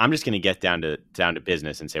 I mean, I'm just going to get down to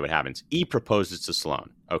business and say what happens. E proposes to Sloane.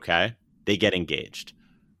 Okay. They get engaged.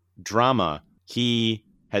 Drama. He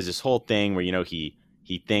has this whole thing where,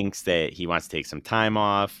 he thinks that he wants to take some time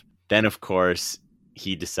off. Then, of course,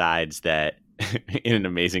 he decides that in an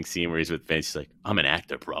amazing scene where he's with Vince, he's like, I'm an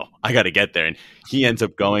actor, bro. I got to get there. And he ends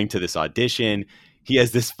up going to this audition. He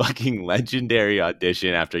has this fucking legendary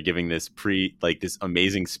audition after giving this this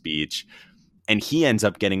amazing speech. And he ends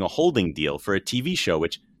up getting a holding deal for a TV show,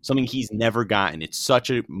 which something he's never gotten. It's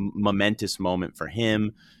such a momentous moment for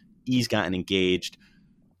him. He's gotten engaged.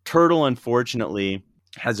 Turtle, unfortunately,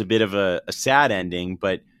 has a bit of a sad ending,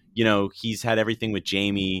 but he's had everything with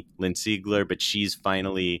Jamie Lynn Sigler, but she's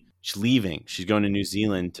leaving. She's going to New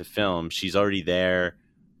Zealand to film. She's already there.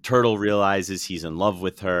 Turtle realizes he's in love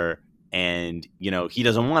with her, and he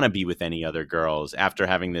doesn't want to be with any other girls after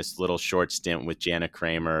having this little short stint with Jana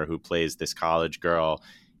Kramer, who plays this college girl.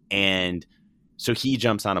 And so he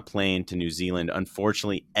jumps on a plane to New Zealand.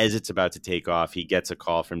 Unfortunately, as it's about to take off, he gets a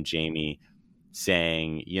call from Jamie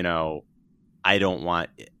saying, I don't want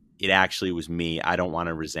it actually was me. I don't want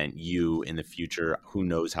to resent you in the future. Who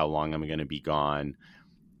knows how long I'm going to be gone.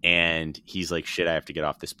 And he's like, shit, I have to get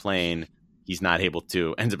off this plane. He's not able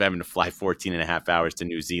to, ends up having to fly 14 and a half hours to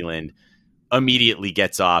New Zealand, immediately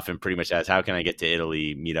gets off and pretty much asks, how can I get to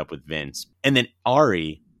Italy, meet up with Vince? And then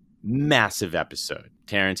Ari, massive episode.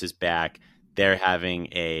 Terrence is back. They're having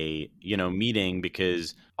a, meeting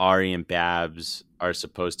because Ari and Babs are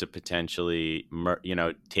supposed to potentially,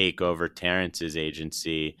 take over Terrence's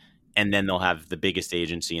agency, and then they'll have the biggest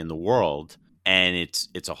agency in the world. And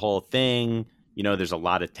it's a whole thing. There's a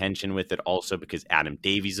lot of tension with it also because Adam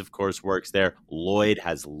Davies, of course, works there. Lloyd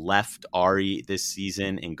has left Ari this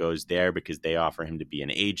season and goes there because they offer him to be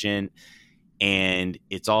an agent. And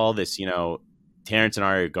it's all this, Terrence and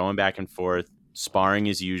Ari are going back and forth, sparring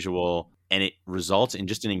as usual. And it results in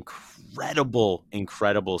just an incredible,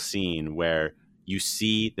 incredible scene where you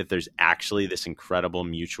see that there's actually this incredible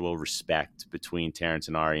mutual respect between Terrence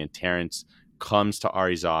and Ari. And Terrence comes to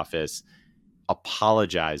Ari's office,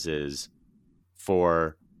 apologizes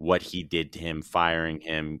for what he did to him, firing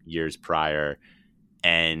him years prior,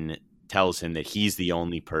 and tells him that he's the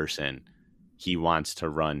only person he wants to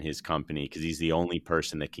run his company because he's the only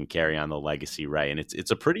person that can carry on the legacy right. And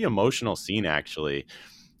it's a pretty emotional scene, actually.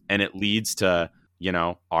 And it leads to,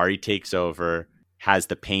 Ari takes over, has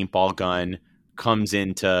the paintball gun, comes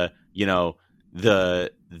into,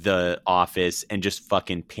 the office and just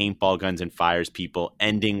fucking paintball guns and fires people,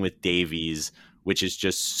 ending with Davies, which is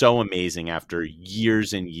just so amazing after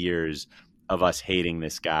years and years of us hating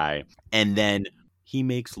this guy. And then he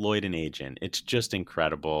makes Lloyd an agent. It's just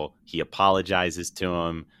incredible. He apologizes to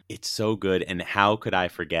him. It's so good. And how could I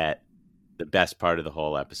forget the best part of the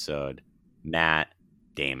whole episode? Matt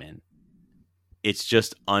Damon. It's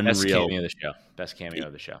just unreal. Best cameo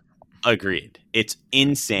of the show. Agreed. It's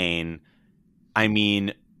insane. I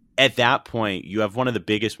mean, at that point, you have one of the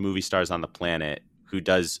biggest movie stars on the planet who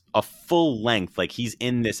does a full length, like he's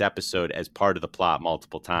in this episode as part of the plot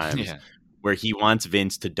multiple times, where he wants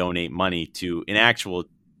Vince to donate money to an actual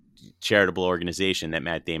charitable organization that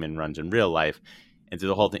Matt Damon runs in real life. And through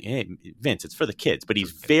the whole thing, hey, Vince, it's for the kids. But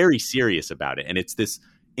he's very serious about it. And it's this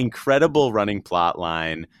incredible running plot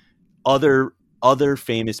line. Other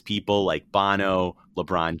famous people like Bono,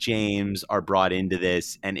 LeBron James are brought into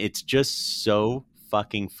this. And it's just so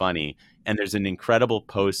fucking funny. And there's an incredible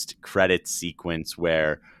post-credits sequence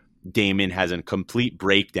where Damon has a complete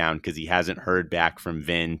breakdown because he hasn't heard back from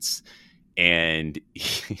Vince. And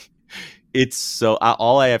it's so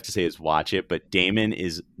all I have to say is watch it. But Damon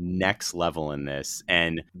is next level in this.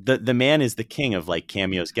 And the man is the king of like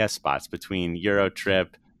cameos, guest spots between Eurotrip.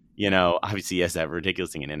 Obviously he has that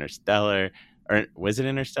ridiculous thing in Interstellar. Or was it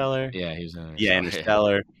Interstellar? Yeah, he was in Interstellar. Yeah,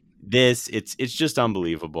 Interstellar. It's just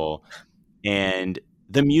unbelievable. And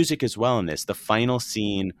the music as well in this. The final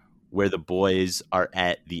scene where the boys are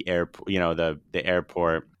at the airport, the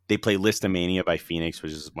airport. They play Listomania by Phoenix,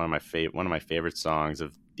 which is one of my favorite songs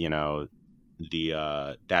of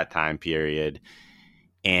that time period.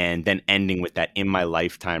 And then ending with that In My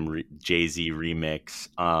Lifetime Jay-Z remix.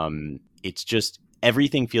 It's just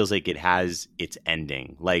everything feels like it has its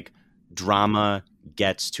ending. Like Drama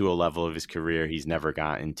gets to a level of his career he's never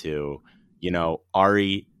gotten to.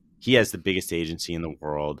 Ari, he has the biggest agency in the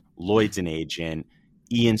world. Lloyd's an agent.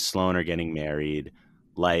 Ian Sloane are getting married.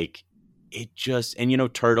 Like it just,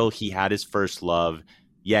 and Turtle, he had his first love.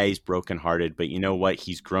 Yeah, he's brokenhearted, but you know what?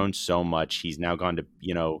 He's grown so much. He's now gone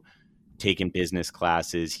to, taking business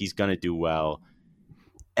classes. He's going to do well.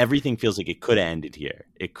 Everything feels like it could have ended here.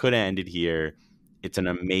 it's an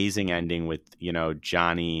amazing ending with, you know,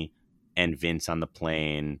 Johnny and Vince on the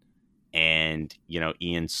plane, and, you know,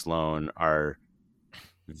 Ian Sloan are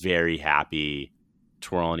very happy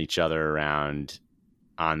twirling each other around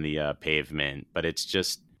on the pavement. But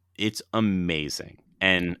it's amazing.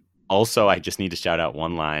 And also, I just need to shout out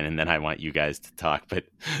one line, and then I want you guys to talk. But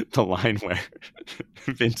the line where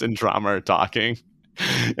Vince and Drama are talking,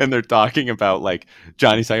 and they're talking about, like,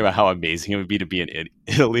 Johnny's talking about how amazing it would be to be in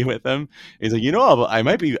Italy with him. And he's like, you know,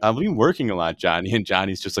 I'll be working a lot, Johnny. And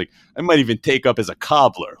Johnny's just like, I might even take up as a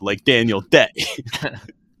cobbler, like Daniel Day.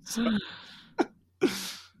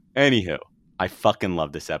 Anywho, I fucking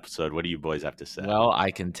love this episode. What do you boys have to say? Well,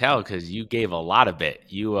 I can tell because you gave a lot of it.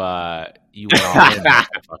 You went all in,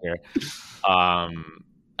 motherfucker.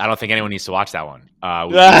 I don't think anyone needs to watch that one.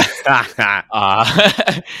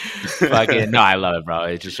 Fucking no, I love it, bro.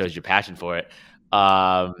 It just shows your passion for it.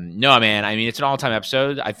 No, man. I mean, it's an all-time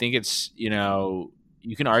episode. I think it's, you know,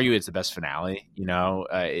 you can argue it's the best finale. You know,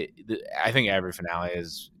 I think every finale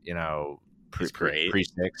is, you know,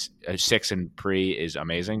 pre-6 and pre is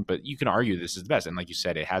amazing, but you can argue this is the best. And like you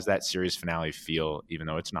said, it has that series finale feel, even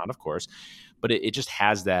though it's not, of course, but it just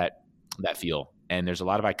has that feel. And there's a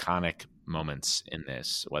lot of iconic moments in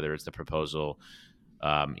this, whether it's the proposal,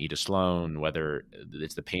 Ida Sloan, whether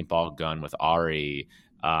it's the paintball gun with Ari.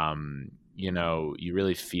 You know, you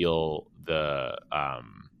really feel the,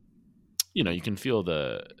 you know, you can feel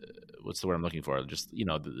the, what's the word I'm looking for? Just, you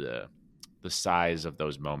know, the size of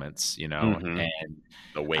those moments, you know, and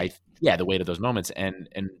the weight. The weight of those moments. And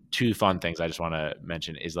two fun things I just want to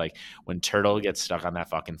mention is, like, when Turtle gets stuck on that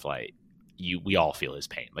fucking flight, we all feel his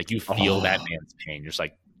pain. Like, you feel that man's pain. You're just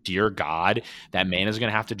like, dear God, that man is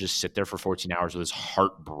going to have to just sit there for 14 hours with his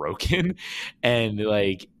heart broken. And,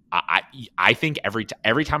 like, I think every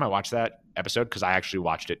time I watch that episode, because I actually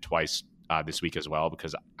watched it twice this week as well,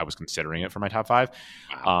 because I was considering it for my top 5.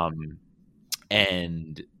 Wow.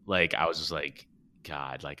 And, like, I was just like,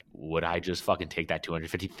 God, like, would I just fucking take that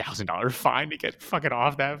 $250,000 fine to get fucking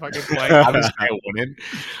off that fucking flight? Obviously, I wouldn't.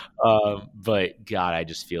 But God, I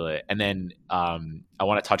just feel it. And then I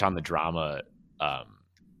want to touch on the drama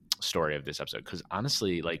story of this episode, because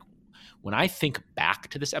honestly, like, when I think back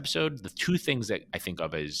to this episode, the two things that I think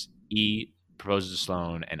of is E proposes to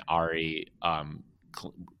Sloan and Ari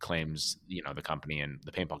claims, you know, the company and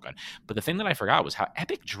the paintball gun. But the thing that I forgot was how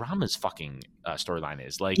epic Drama's fucking storyline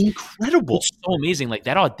is. Like, incredible. It's so amazing. Like,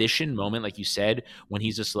 that audition moment, like you said, when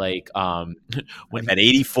he's just like, when at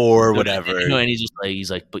 84 or whatever, you know, and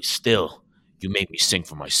he's like, but still, you made me sing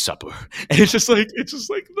for my supper. And it's just like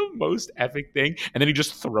the most epic thing. And then he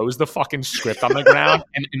just throws the fucking script on the ground.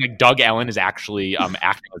 And like, Doug Ellen is actually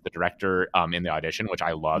acting as the director in the audition, which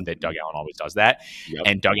I love that Doug Ellen always does that. Yep.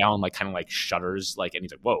 And Doug Ellen, like, kind of like shudders, like, and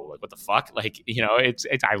he's like, whoa, like, what the fuck? Like, you know, it's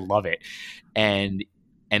I love it. And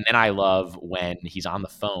then I love when he's on the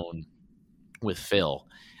phone with Phil,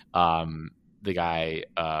 the guy,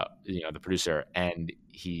 you know, the producer, and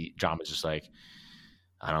Drama's just like,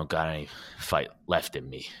 I don't got any fight left in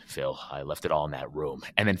me, Phil. I left it all in that room.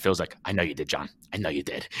 And then Phil's like, I know you did, John. I know you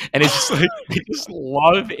did. And it's just like, I just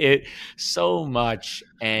love it so much.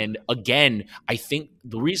 And again, I think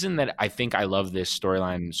the reason that I think I love this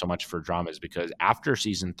storyline so much for Drama is because after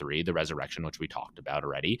season 3, the resurrection, which we talked about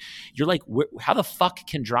already, you're like, how the fuck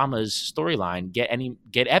can Drama's storyline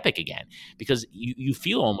get epic again? Because you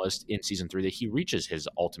feel almost in season 3 that he reaches his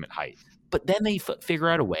ultimate height. But then they figure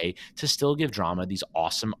out a way to still give Drama these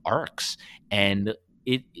awesome arcs. And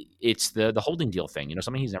it's the holding deal thing, you know,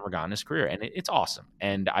 something he's never gotten in his career. And it's awesome.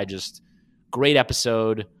 And great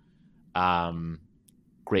episode.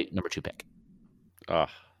 Great number 2 pick. Oh,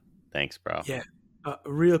 thanks, bro. Yeah.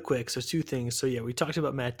 Real quick. So 2 things. So yeah, we talked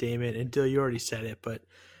about Matt Damon, and Dill, you already said it, but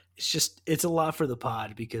it's a lot for the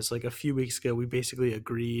pod, because like a few weeks ago, we basically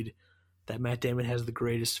agreed that Matt Damon has the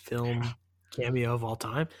greatest film cameo of all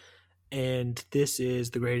time. And this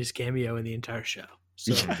is the greatest cameo in the entire show.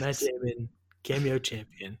 So yes. Matt Damon, cameo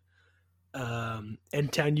champion.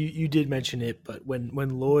 And Town, you did mention it, but when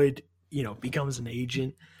Lloyd, you know, becomes an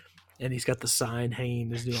agent and he's got the sign hanging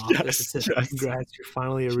in his new office, it says, congrats, you're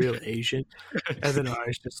finally a real agent. And then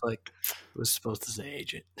Ari's just like, it was supposed to say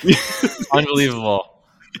agent. Unbelievable.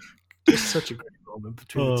 It's such a great moment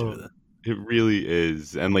between the two of them. It really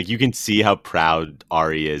is. And like, you can see how proud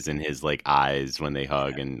Ari is in his like eyes when they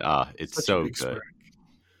hug, and it's such so good.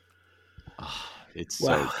 It's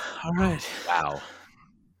wow. so all right. Wow.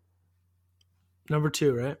 Number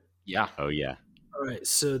 2, right? Yeah. Oh yeah. All right.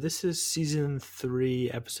 So this is season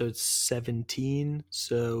 3, episode 17.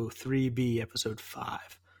 So 3B, episode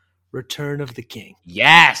 5, Return of the King.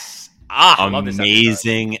 Yes.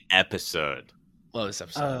 Amazing episode. Love this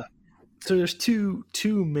episode. So there's two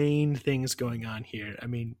main things going on here. I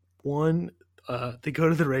mean, one, they go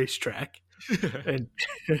to the racetrack, and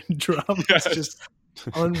drama is just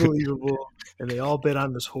unbelievable. And they all bet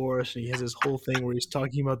on this horse, and he has this whole thing where he's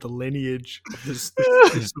talking about the lineage of this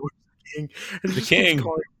horse king, and The king.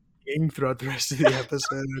 calling him king throughout the rest of the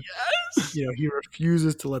episode. Yes. You know, he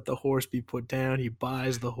refuses to let the horse be put down. He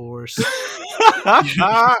buys the horse.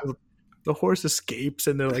 The horse escapes,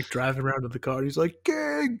 and they're like driving around to the car. And he's like,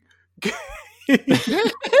 "King, king."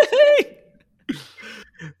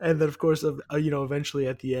 And then, of course, eventually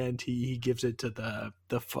at the end, he gives it to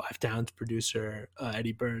the Five Towns producer,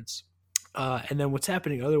 Eddie Burns. And then what's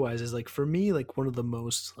happening otherwise is, like, for me, like, one of the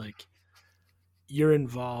most, like, you're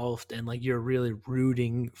involved and, like, you're really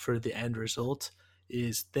rooting for the end result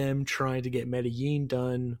is them trying to get Medellin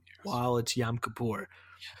done while it's Yom Kippur.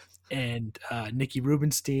 And Nikki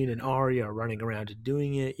Rubenstein and Ari are running around and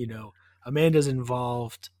doing it. You know, Amanda's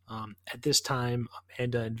involved. At this time,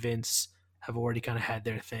 Amanda and Vince have already kind of had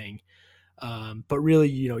their thing. But really,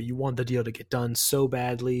 you know, you want the deal to get done so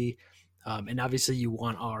badly. And obviously you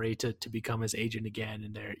want Ari to become his agent again.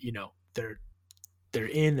 And they're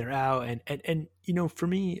in, they're out. And, you know, for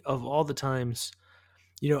me, of all the times,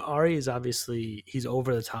 you know, Ari is obviously, he's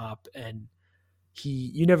over the top, and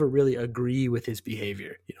you never really agree with his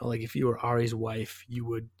behavior. You know, like if you were Ari's wife, you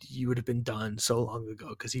would have been done so long ago,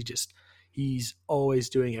 because he's always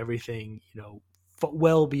doing everything, you know,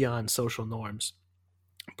 well beyond social norms.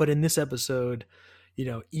 But in this episode, you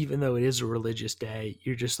know, even though it is a religious day,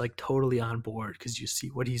 you're just like totally on board, because you see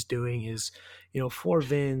what he's doing is, you know, for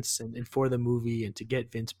Vince and for the movie, and to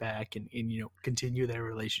get Vince back and, you know, continue their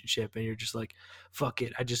relationship. And you're just like, fuck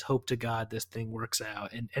it. I just hope to God this thing works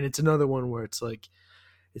out. And it's another one where it's like,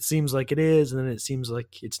 it seems like it is, and then it seems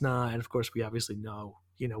like it's not. And of course we obviously know,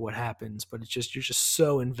 you know, what happens, but it's just, you're just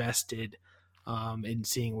so invested in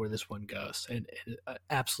seeing where this one goes. And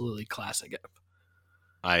absolutely classic ep.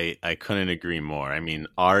 I couldn't agree more. I mean,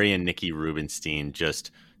 Ari and Nikki Rubenstein,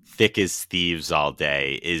 just thick as thieves all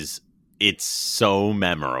day, it's so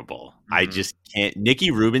memorable. Mm-hmm. I just can't.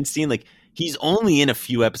 Nikki Rubenstein, like, he's only in a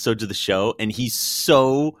few episodes of the show, and he's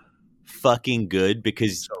so fucking good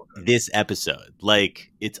because this episode,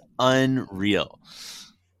 like, it's unreal.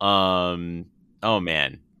 Oh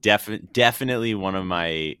man, definitely one of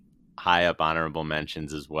my high up honorable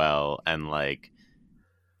mentions as well. And like,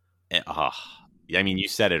 I mean, you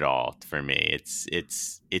said it all for me.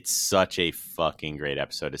 It's such a fucking great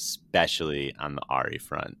episode, especially on the Ari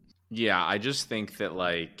front. Yeah, I just think that,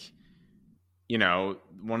 like, you know,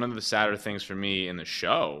 one of the sadder things for me in the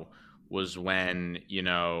show was when, you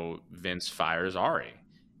know, Vince fires Ari,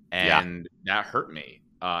 and that hurt me.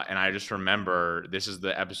 And I just remember this is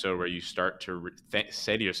the episode where you start to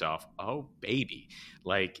say to yourself, "Oh baby,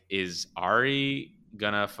 like, is Ari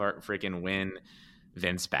gonna freaking win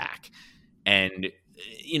Vince back?" And,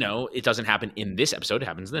 you know, it doesn't happen in this episode. It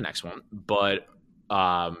happens in the next one. But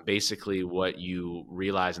basically what you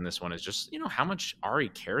realize in this one is just, you know, how much Ari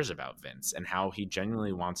cares about Vince and how he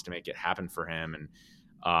genuinely wants to make it happen for him, and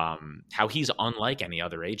how he's unlike any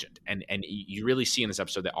other agent. And you really see in this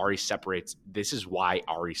episode that Ari separates. This is why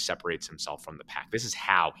Ari separates himself from the pack. This is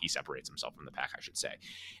how he separates himself from the pack, I should say.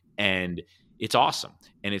 And it's awesome.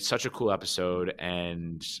 And it's such a cool episode.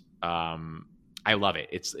 And I love it.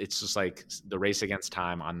 It's just like the race against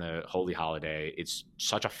time on the holy holiday. It's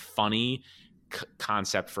such a funny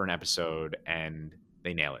concept for an episode, and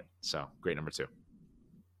they nail it. So great number 2.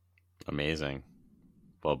 Amazing.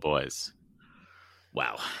 Well, boys,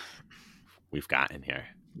 wow, we've gotten here.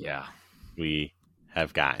 Yeah, we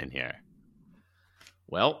have gotten here.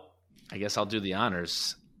 Well, I guess I'll do the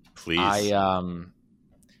honors. Please. I'm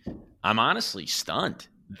honestly stunned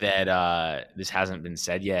that this hasn't been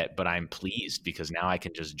said yet, but I'm pleased because now I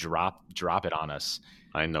can just drop it on us.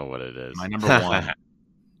 I know what it is. My number 1.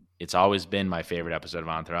 It's always been my favorite episode of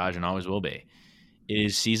Entourage, and always will be. It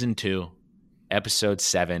is season 2, episode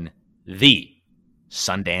 7, The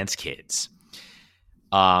Sundance Kids.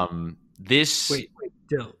 Wait,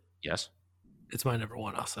 Dill. Yes, it's my number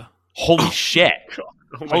 1 also. Holy shit!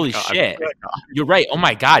 Holy shit! You're right. Oh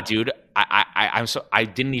my god, dude. I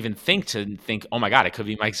didn't even think. Oh my god, it could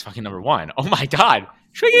be Mike's fucking number 1. Oh my god,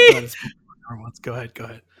 Shwiggy. Go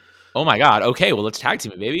ahead. Oh my god. Okay, well, let's tag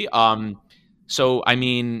team it, baby. So I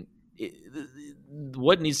mean,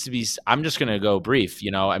 what needs to be? I'm just gonna go brief.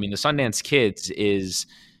 You know, I mean, the Sundance Kids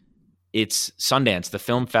it's Sundance, the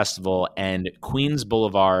film festival, and Queens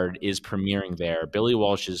Boulevard is premiering there. Billy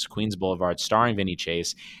Walsh's Queens Boulevard, starring Vinny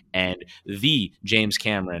Chase, and the James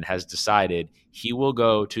Cameron has decided he will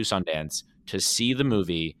go to Sundance to see the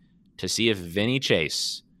movie, to see if Vinny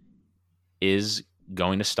Chase is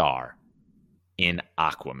going to star in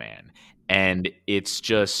Aquaman. And it's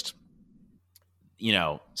just,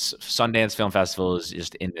 Sundance Film Festival is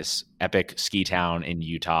just in this epic ski town in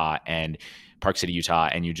Utah and Park City, Utah,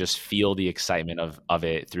 and you just feel the excitement of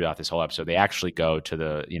it throughout this whole episode. They actually go to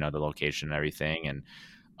the location and everything. And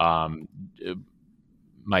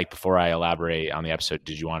Mike, before I elaborate on the episode,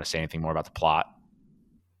 did you want to say anything more about the plot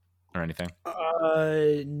or anything?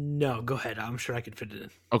 No, go ahead. I'm sure I could fit it in.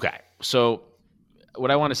 Okay. So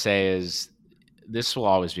what I want to say is this will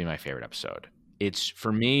always be my favorite episode.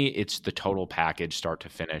 For me, it's the total package, start to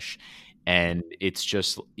finish. And it's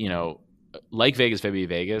just, like Vegas, Baby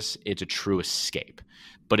Vegas, it's a true escape.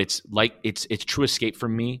 But it's true escape for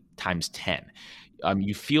me times 10.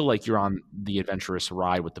 You feel like you're on the adventurous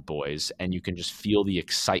ride with the boys, and you can just feel the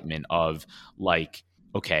excitement of like,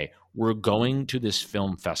 okay, we're going to this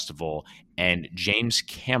film festival, and James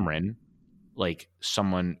Cameron, like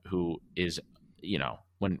someone who is,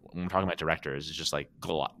 when we're talking about directors, it's just like,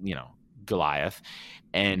 Goliath,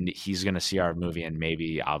 and he's going to see our movie, and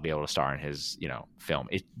maybe I'll be able to star in his, film.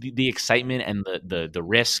 The excitement and the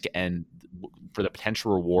risk and for the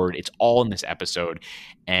potential reward, it's all in this episode.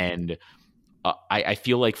 And I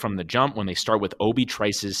feel like from the jump, when they start with Obi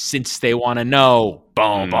Trice's "Since They Want to Know,"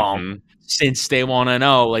 boom, boom, since they want to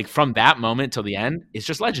know, like from that moment till the end, it's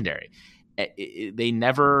just legendary. They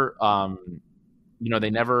never, they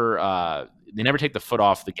never take the foot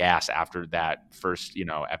off the gas after that first,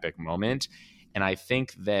 epic moment. And I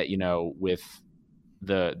think that, with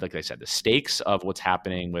like I said, the stakes of what's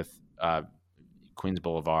happening with Queens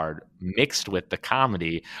Boulevard mixed with the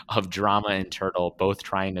comedy of Drama and Turtle both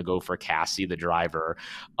trying to go for Cassie, the driver,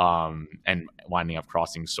 and winding up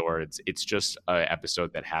crossing swords. It's just an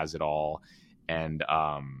episode that has it all. And,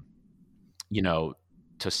 and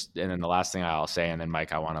then the last thing I'll say, and then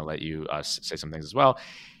Mike, I want to let you say some things as well,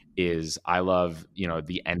 is I love,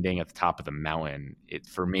 the ending at the top of the mountain.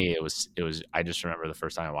 For me, it was, I just remember the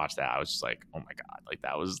first time I watched that, I was just like, oh my God, like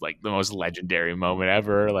that was like the most legendary moment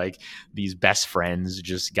ever. Like these best friends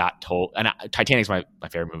just got told, and Titanic's my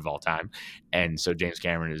favorite movie of all time. And so James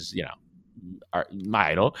Cameron is,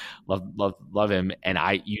 my idol, love him. And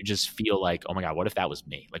you just feel like, oh my God, what if that was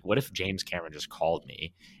me? Like, what if James Cameron just called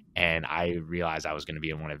me and I realized I was going to be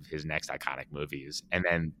in one of his next iconic movies? And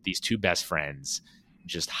then these two best friends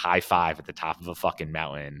just high five at the top of a fucking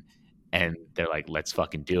mountain, and they're like, let's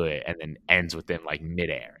fucking do it. And then ends with them like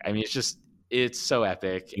midair. I mean, it's so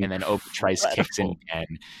epic. And then Obi Trice kicks in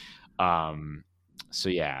again. So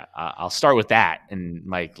yeah, I'll start with that. And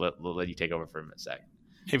Mike, let you take over for a sec.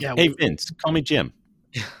 Hey Vince, call me Jim.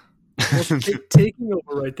 Well, taking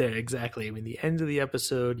over right there. Exactly. I mean, the end of the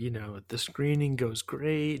episode, the screening goes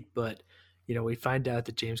great, but we find out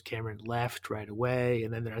that James Cameron left right away,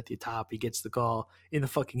 and then they're at the top. He gets the call in the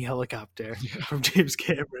fucking helicopter from James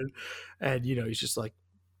Cameron, and he's just like,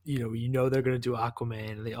 they're going to do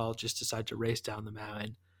Aquaman, and they all just decide to race down the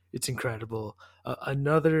mountain. It's incredible.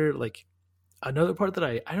 Another part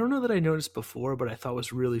that I don't know that I noticed before, but I thought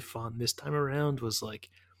was really fun this time around was like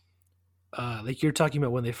you're talking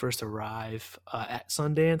about when they first arrive at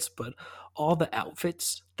Sundance, but all the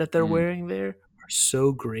outfits that they're wearing there are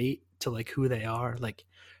so great to like who they are. Like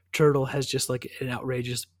Turtle has just like an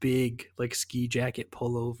outrageous big like ski jacket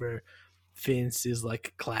pullover. Vince is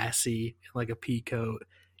like classy, like a pea coat.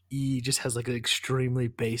 E just has like an extremely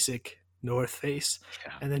basic North Face,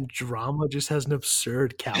 and then Drama just has an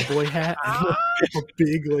absurd cowboy hat and a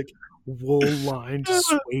big like wool-lined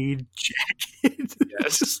suede jacket.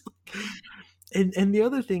 Yes. And the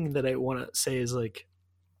other thing that I want to say is like,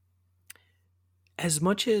 as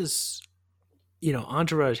much as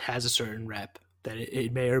Entourage has a certain rep that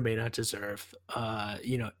it may or may not deserve, and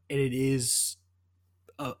it is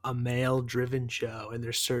a male-driven show, and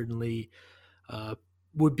there's certainly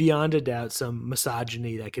would beyond a doubt some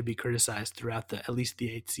misogyny that could be criticized throughout at least the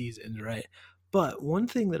 8th season, right? But one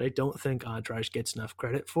thing that I don't think Entourage gets enough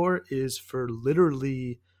credit for is for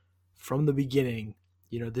literally from the beginning,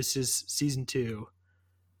 this is season 2,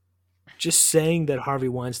 just saying that Harvey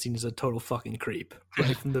Weinstein is a total fucking creep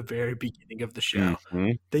right from the very beginning of the show.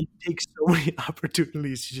 Mm-hmm. They take so many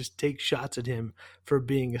opportunities to just take shots at him for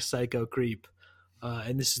being a psycho creep.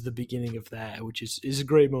 And this is the beginning of that, which is a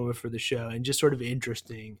great moment for the show and just sort of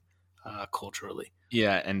interesting culturally.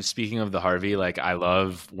 Yeah, and speaking of the Harvey, like I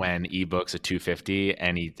love when E books a 250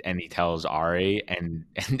 and he tells Ari and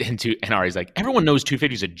Ari's like, everyone knows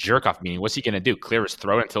 250 is a jerk off meeting. What's he gonna do? Clear his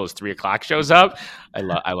throat until his 3 o'clock shows up? I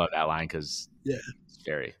love that line because it's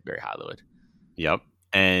very, very Hollywood. Yep.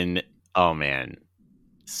 And oh man,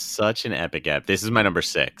 Such an epic ep. This is my number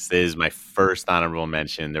 6. This is my first honorable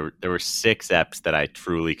mention. There were 6 eps that I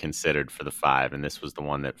truly considered for the 5, and this was the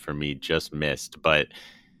one that for me just missed. But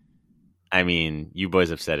I mean, you boys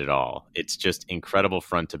have said it all. It's just incredible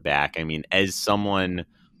front to back. I mean, as someone,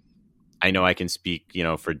 I know I can speak,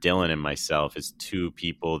 for Dylan and myself as 2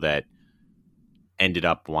 people that ended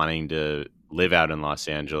up wanting to live out in Los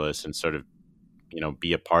Angeles and sort of,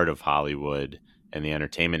 be a part of Hollywood and the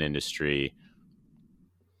entertainment industry.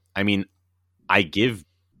 I mean, I give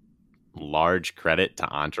large credit to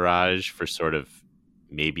Entourage for sort of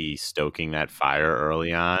maybe stoking that fire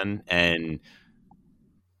early on. And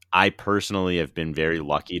I personally have been very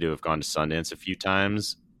lucky to have gone to Sundance a few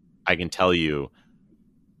times. I can tell you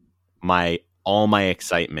all my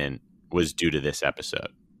excitement was due to this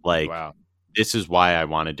episode. Like, Wow. This is why I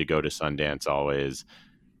wanted to go to Sundance always.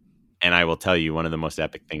 And I will tell you, one of the most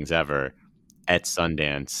epic things ever, at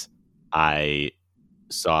Sundance, I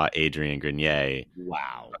saw Adrian Grenier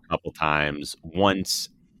Wow. a couple times. Once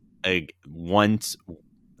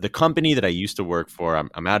the company that I used to work for,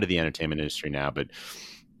 I'm out of the entertainment industry now, but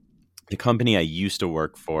the company I used to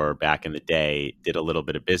work for back in the day did a little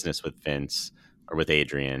bit of business with Vince or with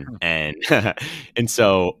Adrian. And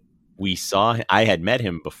so I had met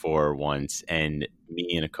him before once, and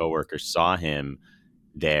me and a coworker saw him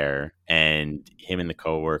there, and him and the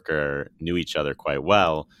coworker knew each other quite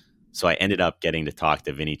well. So I ended up getting to talk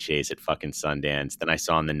to Vinny Chase at fucking Sundance. Then I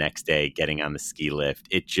saw him the next day getting on the ski lift.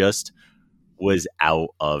 It just was out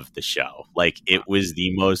of the show. Like, it was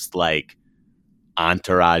the most like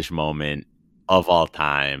Entourage moment of all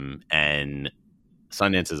time. And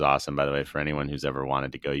Sundance is awesome, by the way, for anyone who's ever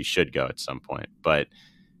wanted to go. You should go at some point. But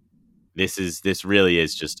this really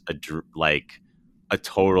is just a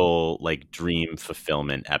total like dream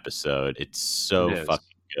fulfillment episode. It's so fucking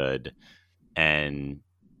good. And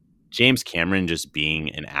James Cameron just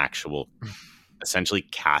being an actual essentially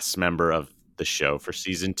cast member of the show for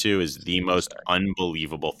season 2 is the most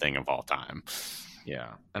unbelievable thing of all time.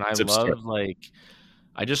 Yeah. And I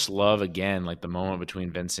just love again, like the moment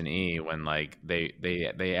between Vince and E when like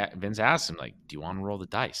Vince asks him like, do you want to roll the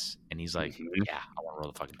dice? And he's like, yeah, I want to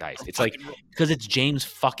roll the fucking dice. It's like, because it's James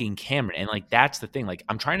fucking Cameron. And like, that's the thing. Like,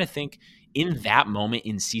 I'm trying to think in that moment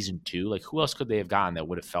in season 2, like who else could they have gotten that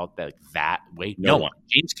would have felt that way? No one.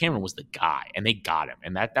 James Cameron was the guy, and they got him.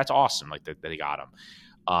 And that's awesome. Like that they got him.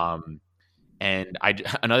 And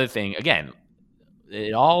another thing, again,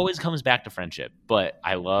 it always comes back to friendship, but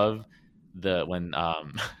I love when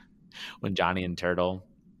Johnny and Turtle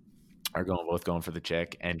are both going for the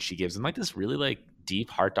chick, and she gives him like this really like deep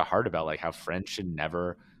heart to heart about like how friends should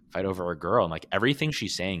never fight over a girl, and like everything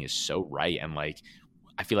she's saying is so right, and like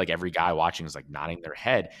I feel like every guy watching is like nodding their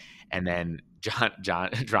head, and then John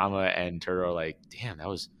Drama and Turtle are like, damn, that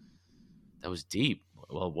was deep.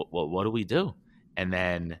 Well, what do we do? And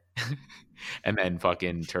then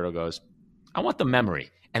fucking Turtle goes, I want the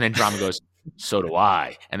memory, and then Drama goes, so do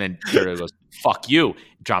I. And then Turtle goes, fuck you.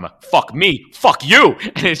 Drama, fuck me, fuck you.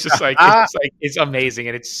 And it's just like, it's amazing.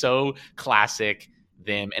 And it's so classic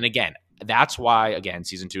them. And again, that's why, again,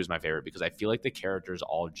 season 2 is my favorite, because I feel like the characters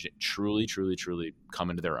all truly, truly, truly come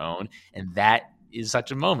into their own. And that is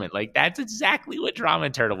such a moment. Like, that's exactly what Drama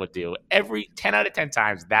and Turtle would do. Every 10 out of 10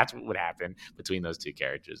 times, that's what would happen between those 2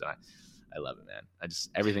 characters. And I love it, man.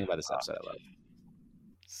 Everything about this episode I love.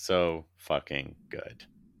 So fucking good.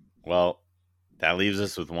 Well, that leaves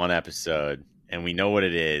us with one episode, and we know what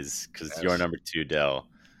it is because it's your number 2, Dill.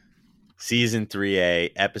 Season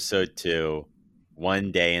 3A, episode 2,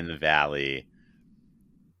 One Day in the Valley.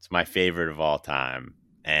 It's my favorite of all time,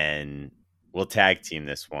 and we'll tag team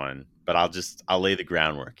this one, but I'll lay the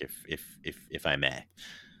groundwork if I may.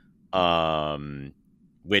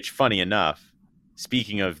 Which, funny enough,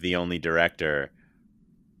 speaking of the only director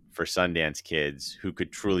for Sundance Kids who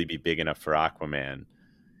could truly be big enough for Aquaman,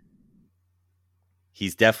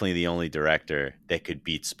 he's definitely the only director that could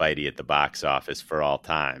beat Spidey at the box office for all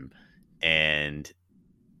time. And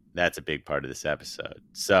that's a big part of this episode.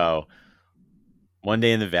 So, One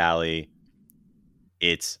Day in the Valley,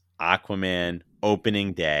 it's Aquaman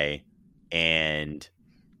opening day, and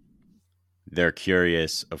they're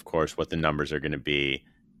curious, of course, what the numbers are going to be.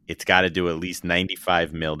 It's got to do at least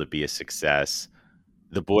 95 mil to be a success.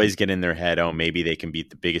 The boys get in their head, oh, maybe they can beat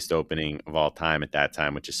the biggest opening of all time at that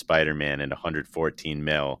time, which is Spider-Man at 114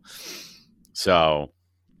 mil. So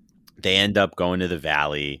they end up going to the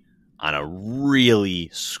Valley on a really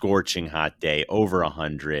scorching hot day, over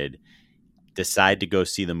 100, decide to go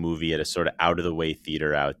see the movie at a sort of out-of-the-way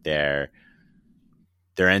theater out there.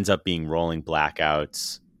 There ends up being rolling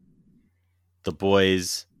blackouts. The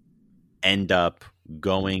boys end up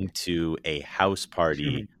going to a house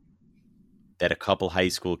party that a couple high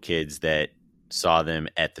school kids that saw them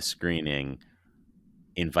at the screening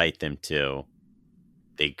invite them to.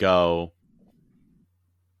 They go.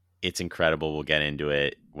 It's incredible. We'll get into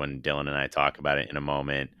it when Dylan and I talk about it in a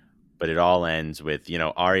moment. But it all ends with,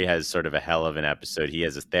 Ari has sort of a hell of an episode. He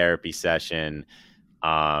has a therapy session.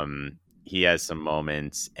 He has some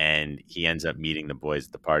moments, and he ends up meeting the boys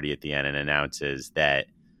at the party at the end and announces that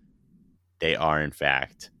they are, in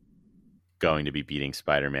fact, going to be beating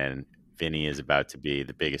Spider-Man. Vinny is about to be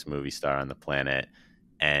the biggest movie star on the planet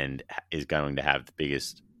and is going to have the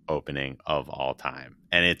biggest opening of all time.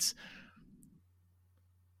 And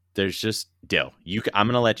there's just, Dill, I'm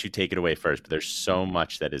going to let you take it away first, but there's so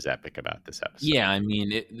much that is epic about this episode. Yeah, I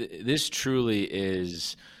mean, this truly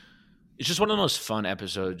is, it's just one of the most fun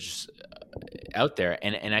episodes out there.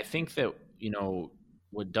 And I think that,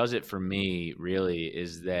 what does it for me really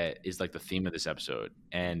is like the theme of this episode.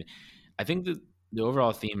 And I think that the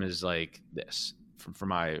overall theme is like this, in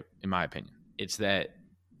my opinion. It's that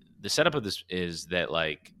the setup of this is that,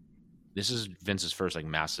 like, this is Vince's first, like,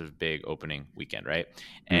 massive, big opening weekend, right?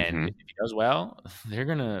 And if he does well, they're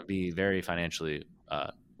going to be very financially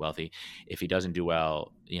wealthy. If he doesn't do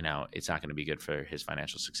well, it's not going to be good for his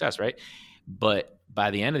financial success, right? But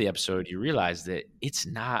by the end of the episode, you realize that it's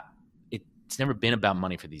never been about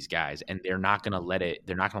money for these guys, and they're not going to let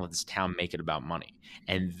this town make it about money.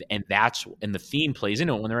 And the theme plays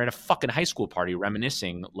into it when they're at a fucking high school party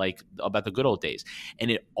reminiscing, like, about the good old days. And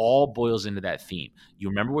it all boils into that theme. You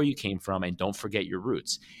remember where you came from and don't forget your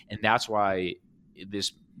roots. And that's why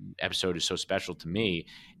this episode is so special to me.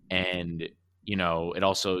 And, it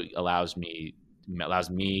also allows me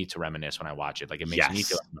to reminisce when I watch it. Like, it makes me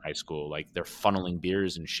feel like I'm in high school. Like, they're funneling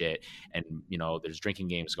beers and shit, and there's drinking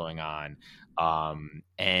games going on.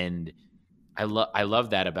 And I love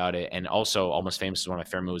that about it. And also, Almost Famous is one of my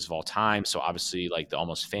favorite movies of all time. So obviously, like, the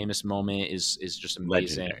Almost Famous moment is just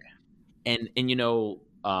amazing.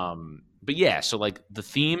 Legendary. But yeah, so, like, the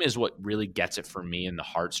theme is what really gets it for me in the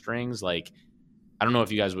heartstrings. Like, I don't know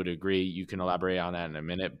if you guys would agree. You can elaborate on that in a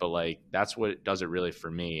minute, but, like, that's what does it really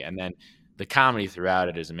for me. And then the comedy throughout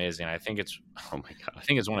it is amazing. I think it's one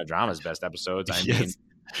of Drama's best episodes. I mean,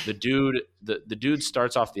 the dude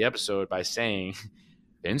starts off the episode by saying,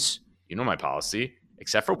 "Vince, you know my policy.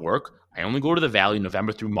 Except for work, I only go to the Valley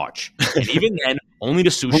November through March, and even then, only to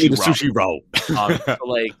sushi row." So,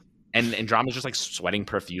 like, and Drama's just, like, sweating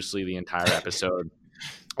profusely the entire episode.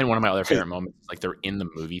 And one of my other favorite moments is, like, they're in the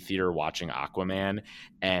movie theater watching Aquaman,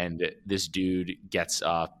 and this dude gets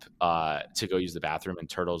up to go use the bathroom, and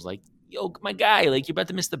Turtle's like, "Yo, my guy, like, you're about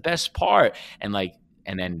to miss the best part." And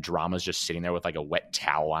then Drama's just sitting there with, like, a wet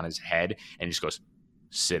towel on his head, and he just goes,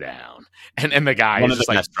 "Sit down." And the guy one is of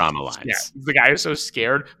the just best Drama lines. Yeah, the guy is so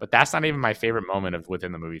scared, but that's not even my favorite moment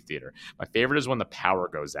within the movie theater. My favorite is when the power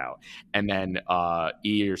goes out, and then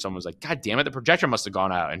E or someone's like, "God damn it, the projector must have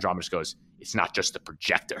gone out," and Drama just goes, "It's not just the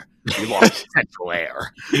projector. We lost central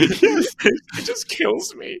air." It just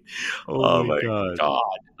kills me. Oh my god!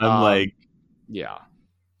 I'm like, yeah.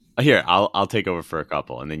 Here, I'll take over for a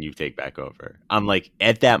couple, and then you take back over. I'm like,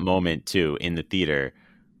 at that moment too in the theater,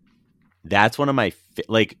 that's one of my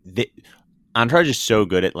Entourage is so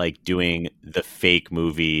good at, like, doing the fake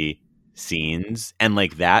movie scenes, and,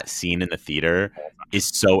 like, that scene in the theater is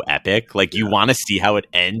so epic. Like, you want to see how it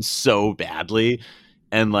ends so badly,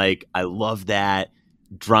 and, like, I love that.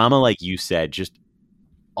 Drama, like you said, just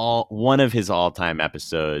one of his all-time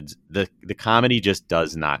episodes. The comedy just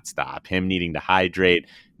does not stop. Him needing to hydrate,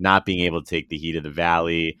 not being able to take the heat of the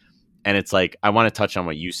Valley. And it's like, I want to touch on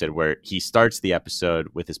what you said, where he starts the episode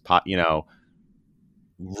with his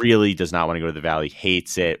really does not want to go to the Valley,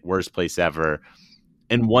 hates it, worst place ever.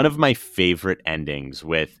 And one of my favorite endings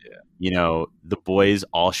with, the boys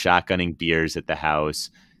all shotgunning beers at the house.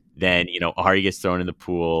 Then, Ari gets thrown in the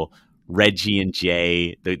pool. Reggie and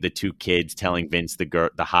Jay, the two kids, telling Vince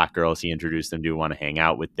the hot girls he introduced them to want to hang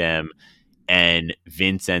out with them. And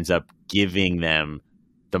Vince ends up giving them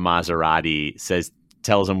the Maserati,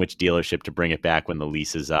 tells them which dealership to bring it back when the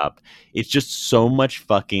lease is up. It's just so much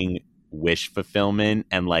fucking wish fulfillment,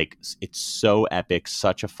 and, like, it's so epic,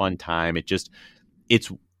 such a fun time. It's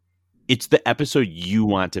the episode you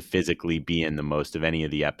want to physically be in the most of any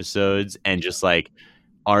of the episodes. And just, like,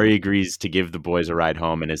 Ari agrees to give the boys a ride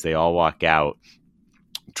home, and as they all walk out,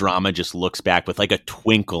 Drama just looks back with, like, a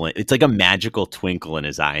twinkle. It's like a magical twinkle in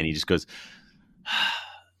his eye, and he just goes,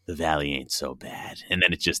 "The Valley ain't so bad." And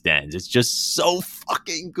then it just ends. It's just so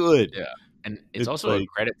fucking good. Yeah. And it's also a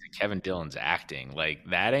credit to Kevin Dillon's acting. Like,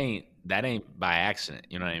 that ain't by accident.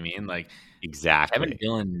 You know what I mean? Like, exactly. Kevin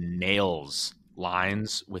Dillon nails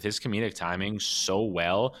lines with his comedic timing so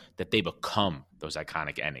well that they become those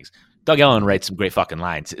iconic endings. Doug Ellen writes some great fucking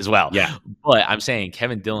lines as well. Yeah. But I'm saying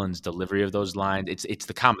Kevin Dillon's delivery of those lines, it's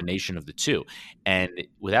the combination of the two. And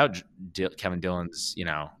without Kevin Dillon's,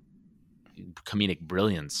 comedic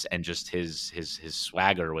brilliance and just his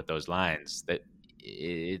swagger with those lines, that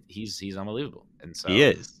he's unbelievable. And so he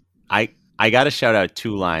is. I got to shout out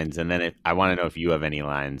 2 lines, and then I want to know if you have any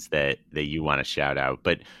lines that you want to shout out.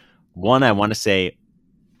 But one, I want to say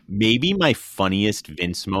maybe my funniest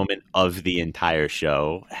Vince moment of the entire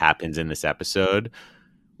show happens in this episode,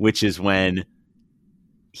 which is when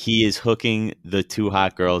he is hooking the 2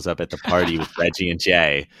 hot girls up at the party with Reggie and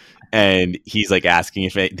Jay. And he's like asking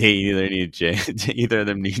if they either of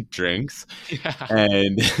them need drinks. Yeah.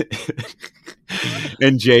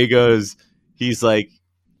 And Jay goes, he's like,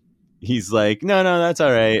 no, that's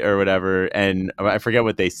all right, or whatever. And I forget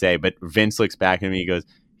what they say, but Vince looks back at me.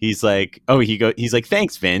 He's like,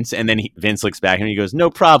 thanks, Vince. And then Vince looks back at me. He goes, no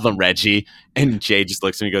problem, Reggie. And Jay just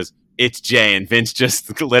looks at me and goes, it's Jay. And Vince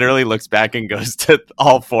just literally looks back and goes to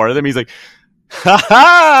all 4 of them. He's like, ha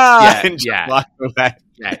ha. And just walks away.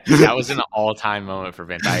 Yeah, that was an all-time moment for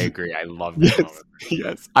Vince. I agree. I love that moment.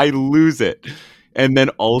 Yes, I lose it. And then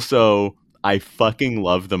also, I fucking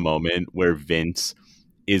love the moment where Vince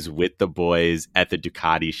is with the boys at the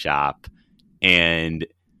Ducati shop, and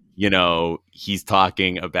he's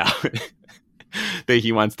talking about that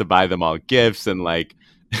he wants to buy them all gifts, and like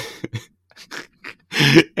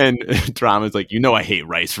and Drama's like, I hate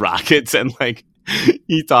rice rockets, and like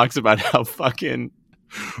he talks about how fucking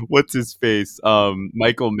what's his face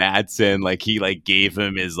Michael Madsen, like he like gave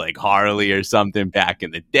him his like Harley or something back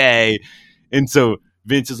in the day. And so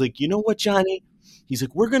Vince is like, you know what, Johnny? He's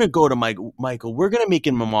like, we're going to go to Michael. We're going to make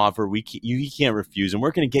him an offer he can't refuse, and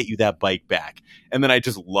we're going to get you that bike back. And then I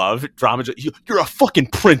just love Drama. You're a fucking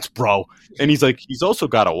prince, bro. And he's like, he's also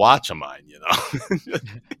got a watch of mine,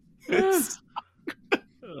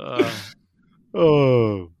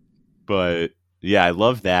 But yeah, I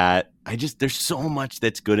love that. There's so much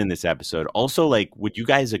that's good in this episode. Also, like, would you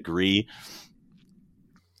guys agree?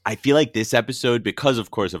 I feel like this episode, because of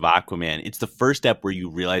course of Aquaman, it's the first step where you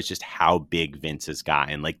realize just how big Vince has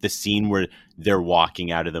gotten. Like the scene where they're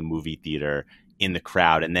walking out of the movie theater in the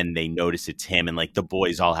crowd, and then they notice it's him, and like the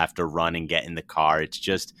boys all have to run and get in the car. It's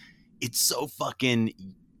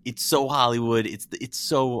so Hollywood. It's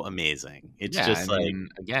so amazing. It's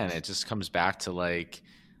again, it just comes back to like,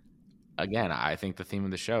 again, I think the theme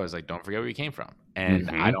of the show is like, don't forget where you came from.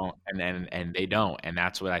 And I don't, and they don't. And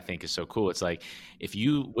that's what I think is so cool. It's like, if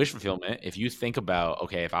you wish fulfillment, if you think about,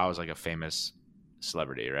 okay, if I was like a famous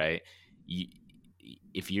celebrity, right? Wouldn't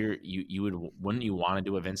you want to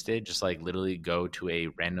do what Vince did? Just like literally go to a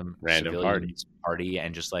random party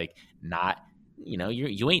and just like not,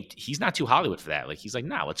 he's not too Hollywood for that. Like, he's like,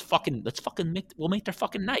 nah, we'll make their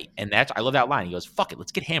fucking night. And I love that line. He goes, fuck it,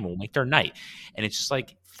 let's get hammered. We'll make their night. And it's just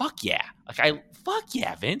like, fuck yeah. Fuck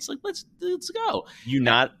yeah, Vince. Like, let's go.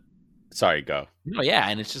 Sorry, go. No, yeah.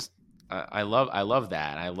 And it's just, I love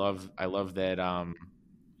that. I love that.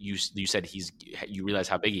 You said you realize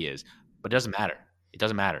how big he is, but it doesn't matter. It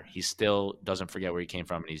doesn't matter. He still doesn't forget where he came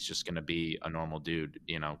from. And he's just going to be a normal dude,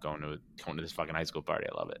 going to this fucking high school party.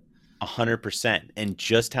 I love it. 100%. And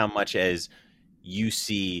just how much as you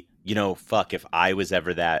see, fuck, if I was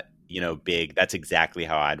ever that, big, that's exactly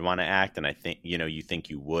how I'd want to act. And I think, you think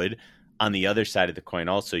you would. On the other side of the coin,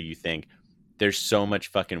 also, you think there's so much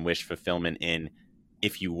fucking wish fulfillment in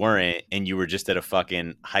if you weren't and you were just at a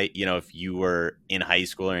fucking if you were in high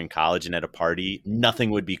school or in college and at a party,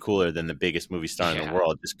 nothing would be cooler than the biggest movie star in the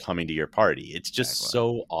world just coming to your party. It's just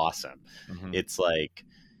so awesome. Mm-hmm. It's like,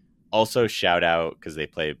 also shout out, because they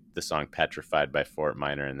play the song Petrified by Fort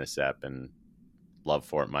Minor in this ep, and love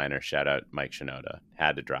Fort Minor. Shout out Mike Shinoda.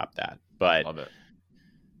 Had to drop that. But love it.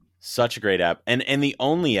 Such a great ep. And the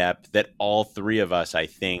only ep that all 3 of us, I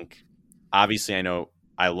think, obviously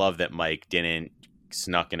I love that Mike didn't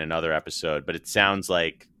snuck in another episode, but it sounds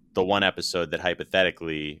like the one episode that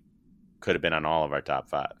hypothetically could have been on all of our top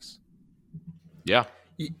 5s. Yeah.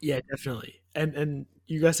 Yeah, definitely. And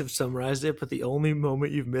you guys have summarized it, but the only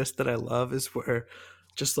moment you've missed that I love is where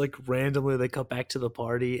just like randomly they come back to the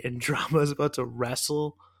party and Drama is about to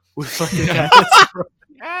wrestle with fucking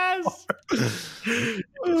Yes.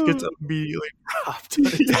 It gets immediately dropped.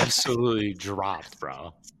 Absolutely dropped,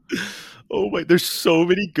 bro. Oh my, there's so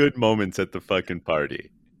many good moments at the fucking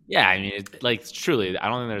party. Yeah, I mean, truly, I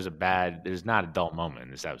don't think there's not a dull moment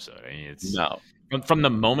in this episode. I mean, it's no. From the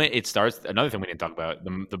moment it starts, another thing we didn't talk about,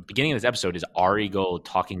 the beginning of this episode is Ari Gold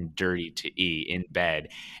talking dirty to E in bed,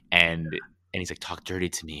 and and he's like, talk dirty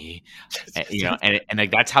to me, and, you know, and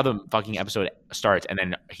like that's how the fucking episode starts. And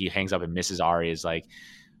then he hangs up, and Mrs. Ari is like,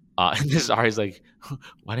 and Mrs. Ari's like,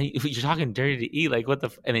 why don't you're talking dirty to E? Like, what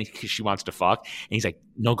the? And then she wants to fuck, and he's like,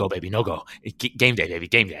 no go, baby, no go. Game day, baby,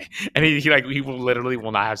 game day. And he will literally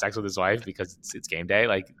will not have sex with his wife because it's game day.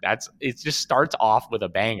 Like it just starts off with a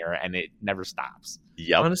banger and it never stops.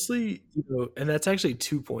 Yep. Honestly, you know, and that's actually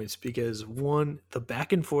 2 points because one, the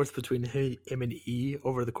back and forth between him and E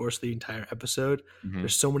over the course of the entire episode,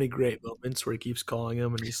 there's so many great moments where he keeps calling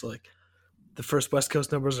him and he's like, the first West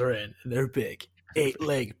Coast numbers are in and they're big.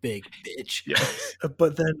 8-leg big bitch. Yes.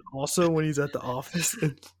 But then also when he's at the office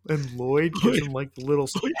and Lloyd gives him like the little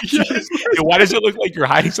Yes. Why does it look like you're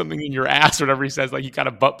hiding something in your ass or whatever he says? Like you got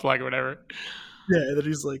a butt plug or whatever. Yeah, and then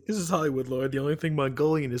he's like, this is Hollywood, Lloyd. The only thing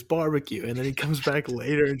Mongolian is barbecue. And then he comes back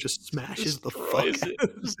later and just smashes the fuck out of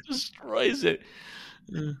it. Just destroys it.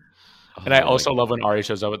 And I also love when Ari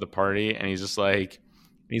shows up at the party and he's like,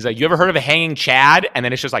 you ever heard of a hanging Chad? And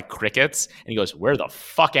then it's just like crickets. And he goes, where the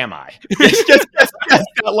fuck am I? yes,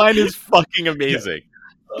 that line is fucking amazing.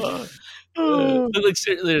 Like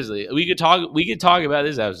seriously, we could talk about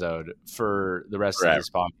this episode for the rest of this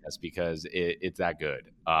podcast because it's that good.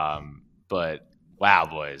 But wow,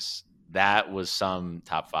 boys, that was some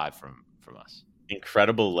top 5 from us.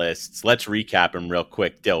 Incredible lists. Let's recap them real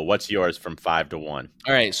quick. Dill, what's yours from 5 to 1?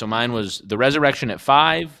 All right, so mine was The Resurrection at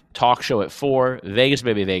 5, Talk Show at 4, Vegas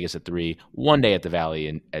Baby Vegas at 3, One Day at the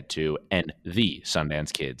Valley at 2, and The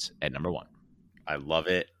Sundance Kids at number 1. I love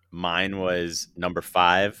it. Mine was number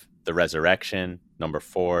 5, The Resurrection. Number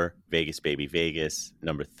 4, Vegas Baby Vegas.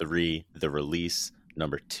 Number 3, The Release.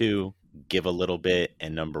 Number 2, Give a Little Bit.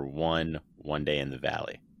 And number 1, One Day in the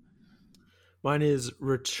Valley. Mine is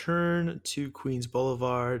Return to Queens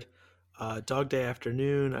Boulevard, Dog Day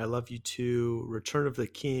Afternoon, I Love You Too, Return of the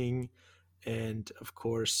King, and, of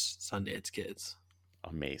course, Sundance Kids.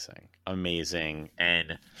 Amazing.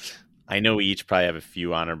 And I know we each probably have a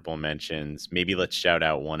few honorable mentions. Maybe let's shout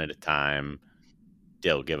out one at a time.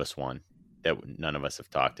 Dill, give us one that none of us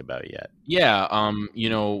have talked about yet. Yeah,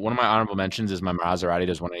 you know, one of my honorable mentions is my Maserati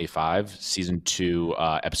Does 185, Season 2,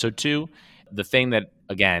 Episode 2. The thing that,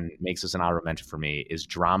 again, makes this an honorable mention for me is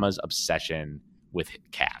Drama's obsession with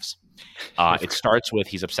calves. It starts with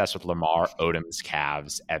he's obsessed with Lamar Odom's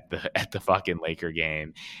calves at the fucking Laker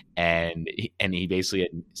game, and he basically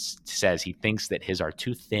says he thinks that his are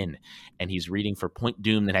too thin, and he's reading for Point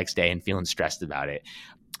Doom the next day and feeling stressed about it.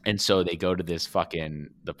 And so they go to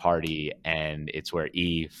the party, and it's where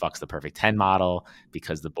E fucks the Perfect 10 model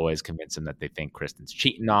because the boys convince him that they think Kristen's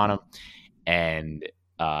cheating on him, and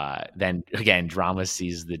then again, Drama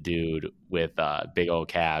sees the dude with big old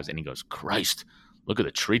calves, and he goes, Christ, look at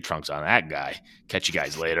the tree trunks on that guy. Catch you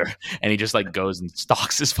guys later. And he just like goes and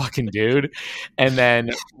stalks this fucking dude. And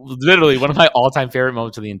then literally one of my all-time favorite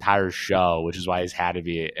moments of the entire show, which is why it's had to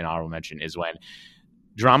be an honorable mention, is when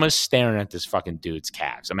Drama's staring at this fucking dude's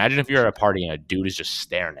calves. Imagine if you're at a party and a dude is just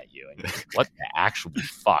staring at you. And you're like, what the actual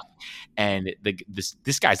fuck? And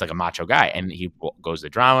this guy's like a macho guy. And he goes to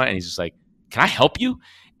Drama, and he's just like, can I help you?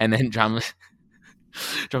 And then Drama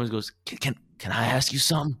goes, can I ask you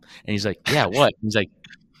something? And he's like, yeah, what? And he's like,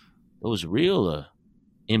 those real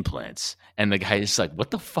implants. And the guy is like,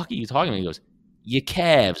 what the fuck are you talking about? He goes, your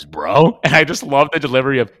calves, bro. And I just love the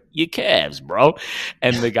delivery of your calves, bro.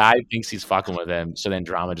 And the guy thinks he's fucking with him. So then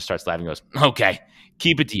Drama just starts laughing and goes, okay,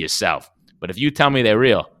 keep it to yourself. But if you tell me they're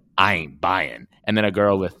real, I ain't buying. And then a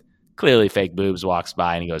girl with clearly fake boobs walks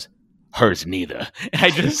by, and he goes, hers neither. And I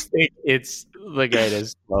just think it's the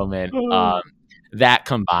greatest moment. That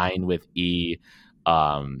combined with E,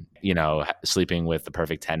 you know, sleeping with the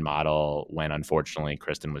Perfect 10 model when unfortunately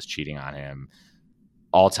Kristen was cheating on him,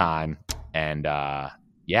 all time. And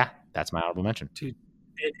yeah, that's my honorable mention. Dude,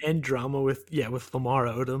 and Drama with Lamar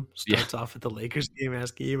Odom starts off at the Lakers game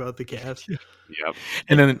asking you about the Cavs. Yep.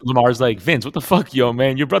 And then Lamar's like, Vince, what the fuck, yo,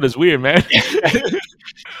 man? Your brother's weird, man.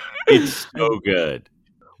 It's so good.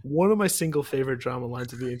 One of my single favorite Drama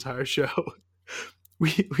lines of the entire show.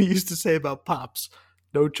 We used to say about Pops,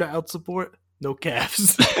 no child support, no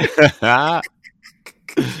calves. Yeah,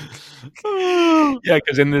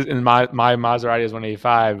 because in my Maserati is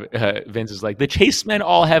 185, Vince is like, the Chase men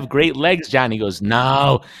all have great legs, John. He goes,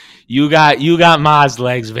 no, you got Maz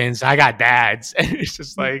legs, Vince. I got Dad's. And it's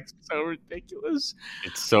just like so ridiculous.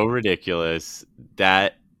 It's so ridiculous.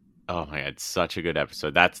 That, oh my God, such a good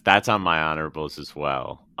episode. That's on my honorables as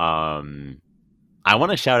well. I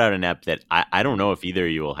want to shout out an ep that I don't know if either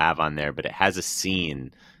of you will have on there, but it has a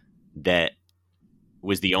scene that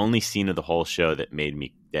was the only scene of the whole show that made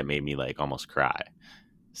me like almost cry.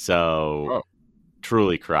 So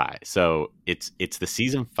truly cry. So it's the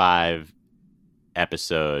season 5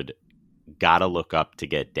 episode, Gotta Look Up to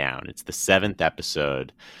Get Down. It's the 7th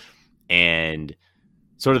episode, and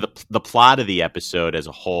sort of the plot of the episode as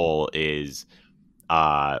a whole is,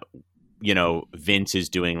 Vince is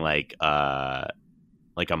doing like a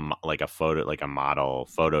model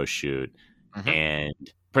photo shoot, and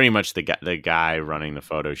pretty much the guy running the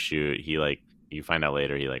photo shoot, he you find out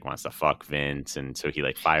later he wants to fuck Vince, and so he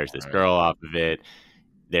fires this girl off of it.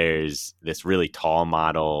 There's this really tall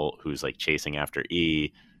model who's chasing after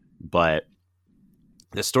E, but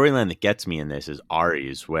the storyline that gets me in this is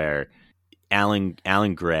Ari's, where Alan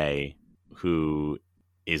Gray, who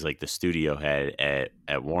is the studio head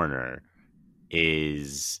at Warner,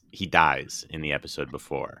 he dies in the episode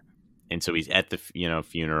before, and so he's at the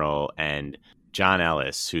funeral, and John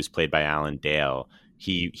Ellis, who's played by Alan Dale,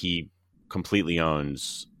 he completely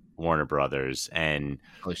owns Warner Brothers, and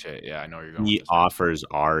holy shit, yeah, I know where you're going. He offers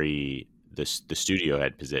Ari the studio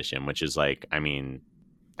head position, which is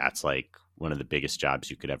that's one of the biggest jobs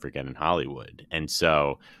you could ever get in Hollywood. And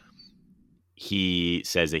so he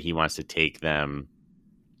says that he wants to take him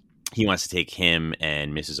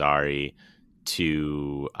and Mrs. Ari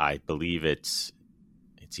to, I believe it's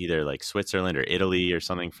either Switzerland or Italy or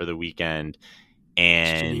something for the weekend.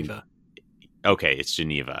 And It's Geneva. Okay, it's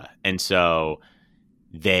Geneva. And so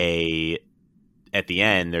at the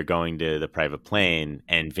end, they're going to the private plane,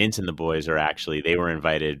 and Vince and the boys they were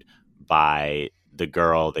invited by the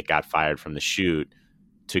girl that got fired from the shoot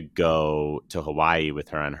to go to Hawaii with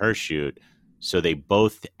her on her shoot. So they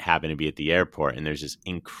both happen to be at the airport, and there's this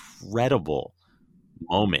incredible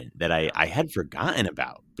moment that I had forgotten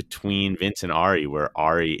about between Vince and Ari, where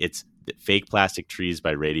it's Fake Plastic Trees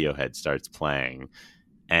by Radiohead starts playing,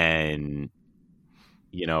 and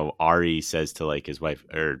Ari says to his wife,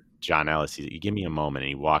 or John Ellis, you give me a moment, and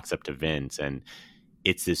he walks up to Vince, and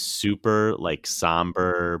it's this super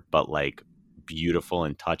somber but beautiful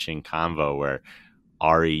and touching convo where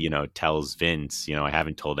Ari, tells Vince, I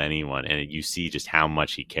haven't told anyone, and you see just how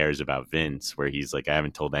much he cares about Vince, where he's I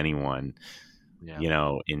haven't told anyone,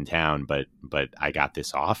 in town, but I got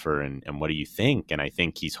this offer, and what do you think? And I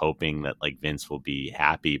think he's hoping that Vince will be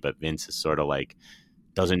happy, but Vince is sort of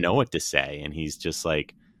doesn't know what to say, and he's just I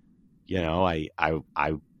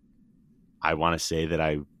want to say that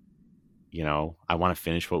I want to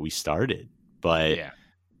finish what we started, but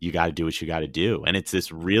you got to do what you got to do. And it's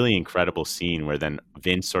this really incredible scene where then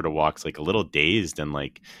Vince sort of walks a little dazed and I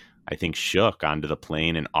think shook onto the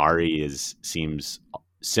plane, and Ari seems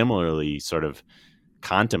similarly sort of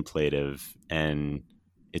contemplative, and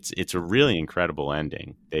it's a really incredible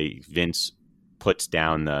ending. Vince puts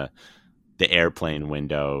down the airplane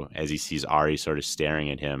window as he sees Ari sort of staring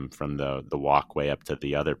at him from the walkway up to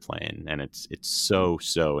the other plane. And it's so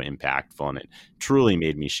impactful, and it truly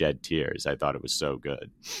made me shed tears. I thought it was so good.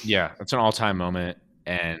 Yeah, it's an all-time moment.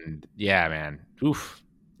 And yeah, man. Oof.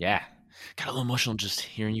 Yeah. Got a little emotional just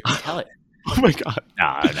hearing you tell it. Oh my God.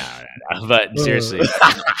 No. But seriously,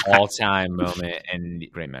 all-time moment and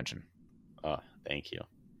great mention. Oh, thank you.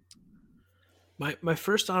 My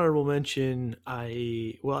first honorable mention,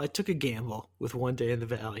 I took a gamble with One Day in the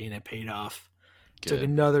Valley, and it paid off. Good. Took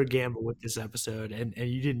another gamble with this episode, and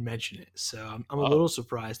you didn't mention it. So I'm a little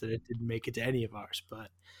surprised that it didn't make it to any of ours, but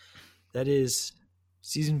that is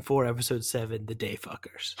season 4, episode 7, The Day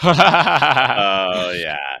Fuckers. Oh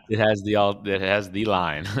yeah. It has the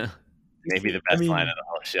line. Maybe the best line of the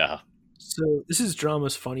whole show. So this is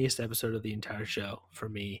Drama's funniest episode of the entire show for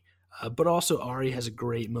me. But also Ari has a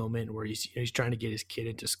great moment where he's trying to get his kid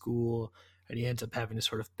into school, and he ends up having to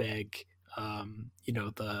sort of beg,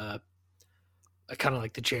 the kind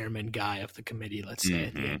of the chairman guy of the committee, let's say,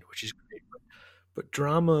 at the end, which is great. But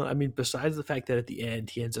Drama, besides the fact that at the end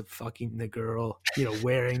he ends up fucking the girl,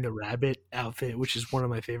 wearing the rabbit outfit, which is one of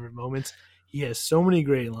my favorite moments. He has so many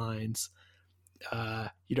great lines.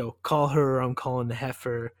 Call her, I'm calling the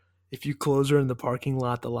heifer. If you close her in the parking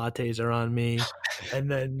lot, the lattes are on me. And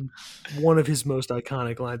then one of his most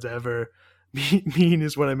iconic lines ever, mean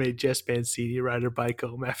is when I made Jess Mancini ride her bike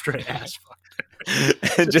home after I ass fucked her.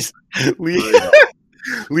 And just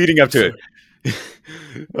leading up to it.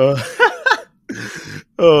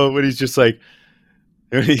 When he's just when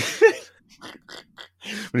he's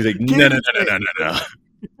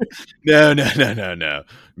no.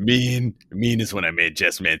 Mean is when I made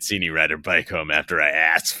Jess Mancini ride her bike home after I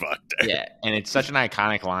ass fucked her. Yeah, and it's such an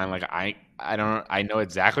iconic line. I know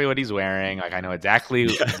exactly what he's wearing. I know exactly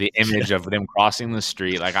the image of them crossing the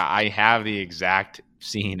street. I have the exact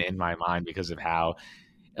scene in my mind because of how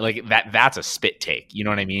that's a spit take. You know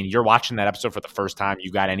what I mean? You're watching that episode for the first time.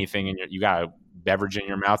 You got you got a beverage in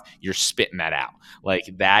your mouth. You're spitting that out.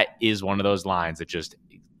 That is one of those lines that just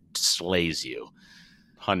slays you.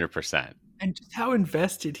 100%. And just how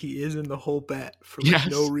invested he is in the whole bet for like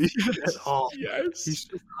no reason at all. Yes. He's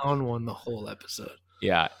just on one the whole episode.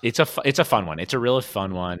 Yeah, it's a fun one. It's a really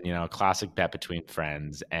fun one. You know, classic bet between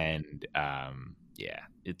friends, and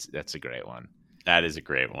that's a great one. That is a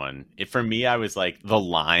great one. For me, I was like, the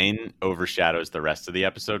line overshadows the rest of the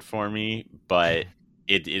episode for me, but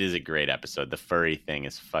it is a great episode. The furry thing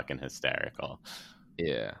is fucking hysterical.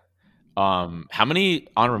 Yeah. How many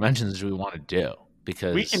honorable mentions do we want to do?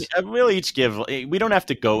 Because we'll each give. We don't have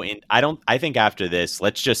to go in. I think after this,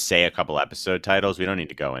 let's just say a couple episode titles. We don't need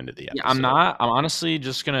to go into the episode. I'm honestly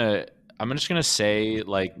just gonna. I'm just gonna say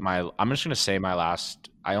my last.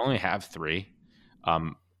 I only have 3.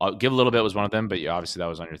 I'll give a little bit was one of them, but obviously that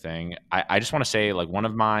was on your thing. I just want to say like one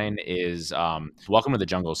of mine is Welcome to the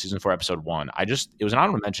Jungle, season 4, episode 1. It was an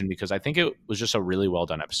honorable mention because I think it was just a really well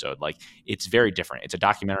done episode. Like it's very different. It's a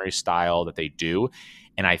documentary style that they do,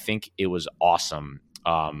 and I think it was awesome.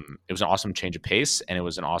 It was an awesome change of pace, and it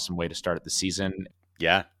was an awesome way to start the season.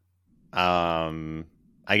 Yeah. I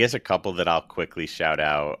guess a couple that I'll quickly shout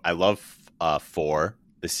out. I love 4,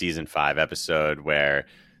 the season 5 episode where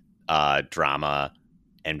Drama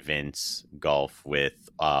and Vince golf with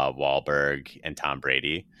Wahlberg and Tom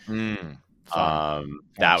Brady.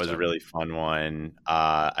 That was a really fun one.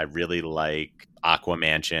 I really like Aqua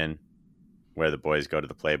Mansion, where the boys go to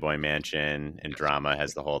the Playboy Mansion, and Drama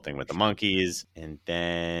has the whole thing with the monkeys. And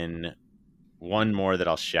then one more that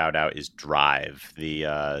I'll shout out is Drive,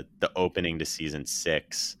 the opening to season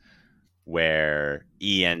 6, where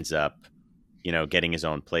he ends up, getting his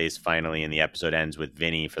own place finally, and the episode ends with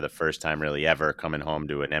Vinny for the first time really ever coming home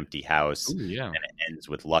to an empty house. Ooh, yeah. And it ends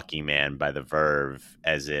with Lucky Man by the Verve,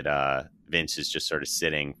 as Vince is just sort of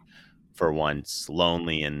sitting for once,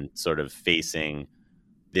 lonely and sort of facing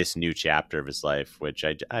this new chapter of his life, which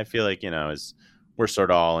I feel like, we're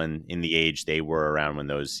sort of all in the age they were around when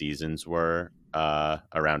those seasons were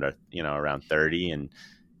around 30, and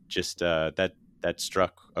just that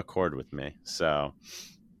struck a chord with me. So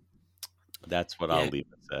that's what I'll leave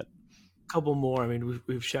us at. A couple more. I mean,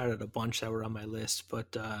 we've shouted a bunch that were on my list,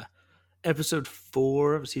 but episode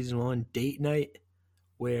 4 of season 1, Date Night,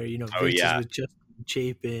 where Vince is with Justin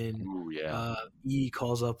Chapin. Ooh, yeah. E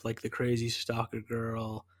calls up like the crazy stalker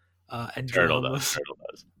girl, and Turtle Drama. does.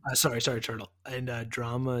 Sorry, Turtle. And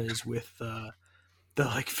Drama is with the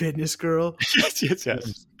like fitness girl. yes.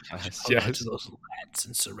 To those lads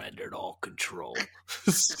and surrendered all control.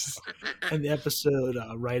 And the episode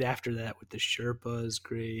right after that with the Sherpa is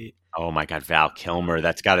great. Oh my God, Val Kilmer.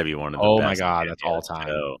 That's got to be one of the Oh best. my God, that's all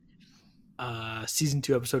time. Season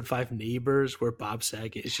 2, episode 5, Neighbors, where Bob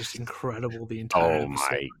Saget is just incredible the entire episode.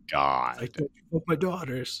 My God. Like, don't you fuck my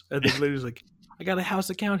daughters. And then later's like, I got a house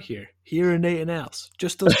account here and Nate and Al's.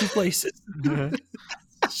 Just those 2 places.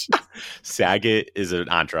 Saget is an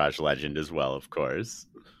Entourage legend as well, of course.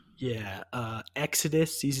 Yeah.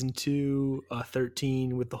 Exodus, season 2,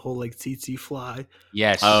 13, with the whole like tsetse fly.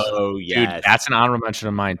 Yes. Oh, yes. Dude, that's an honorable mention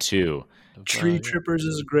of mine too. Tree Trippers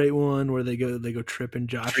is a great one where they go tripping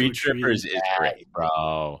Joshua Tree Trippers is great,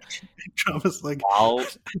 bro. Drama's like, I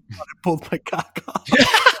pulled my cock off.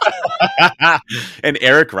 And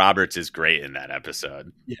Eric Roberts is great in that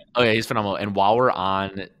episode. Yeah. Oh yeah, he's phenomenal. And while we're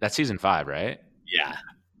on, that's season 5, right? Yeah.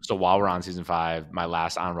 So while we're on season 5, my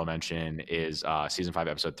last honorable mention is season 5,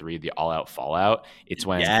 episode 3, the All Out Fallout. It's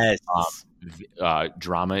when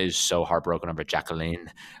Drama is so heartbroken over Jacqueline,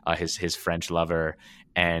 his French lover,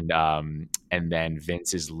 and then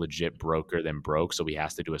Vince is legit broker than broke, so he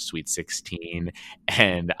has to do a Sweet 16.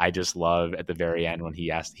 And I just love at the very end when he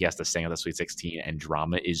has to sing at the Sweet 16, and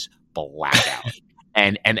Drama is blackout,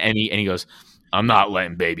 and he goes, I'm not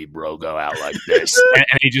letting baby bro go out like this. and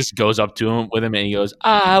he just goes up to him and he goes,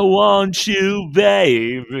 I want you,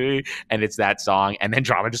 baby. And it's that song. And then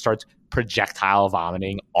Drama just starts projectile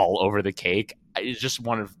vomiting all over the cake. It's just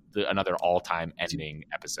one of another all-time ending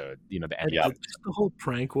episode. The end. Yeah, the whole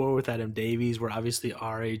prank war with Adam Davies, where obviously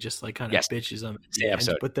Ari just like kind of bitches him.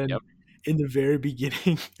 But then in the very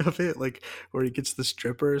beginning of it, like where he gets the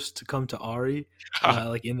strippers to come to Ari,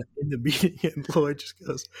 like in the meeting, and Lloyd just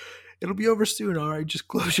goes, it'll be over soon, all right? Just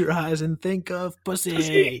close your eyes and think of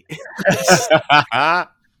pussy.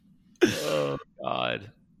 Oh,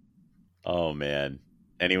 God. Oh, man.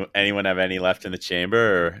 Anyone have any left in the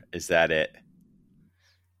chamber, or is that it?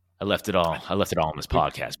 I left it all. I left it all on this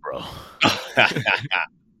podcast, bro.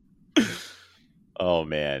 Oh,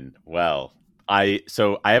 man. Well, I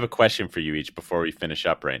have a question for you each before we finish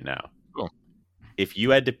up right now. Cool. If you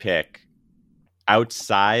had to pick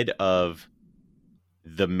outside of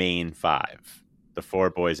the main 5, the four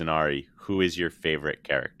boys and Ari, who is your favorite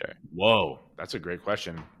character? Whoa, that's a great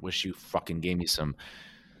question. Wish you fucking gave me some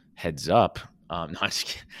heads up. No, I'm just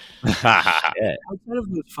kidding. Shit. Outside of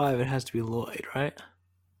those 5, it has to be Lloyd, right?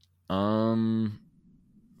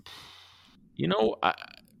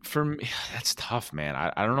 For me, that's tough, man.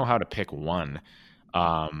 I don't know how to pick one.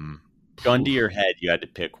 Gun to your head, you had to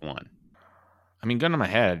pick one. I mean, gun to my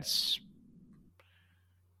head, it's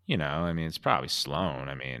it's probably Sloane.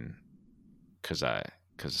 I mean, because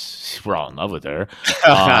we're all in love with her.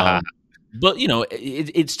 But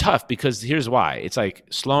it's tough because here's why. It's like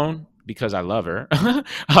Sloane because I love her,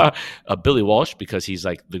 Billy Walsh because he's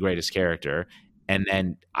like the greatest character, and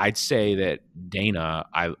then I'd say that Dana.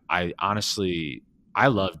 I honestly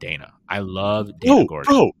love Dana. I love Dana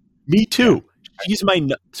Gordon. Bro, me too. She's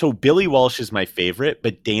so Billy Walsh is my favorite,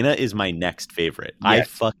 but Dana is my next favorite. Yes. I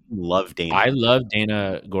fucking love Dana. I love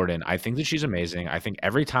Dana Gordon. I think that she's amazing. I think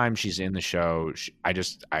every time she's in the show, I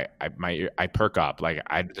perk up. Like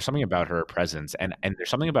there's something about her presence, and there's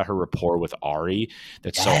something about her rapport with Ari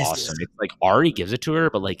that's so awesome. It's like Ari gives it to her,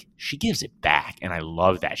 but like she gives it back, and I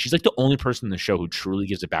love that. She's like the only person in the show who truly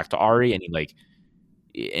gives it back to Ari, and and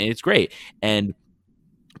it's great. And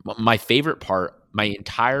my favorite part,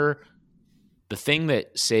 the thing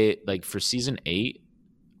that for season 8,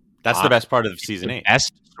 that's the best part of season 8.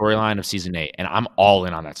 Best storyline of season 8, and I'm all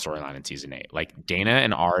in on that storyline in season 8. Like Dana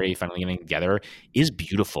and Ari finally getting together is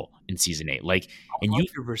beautiful in season 8. Like, and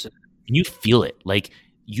you feel it. Like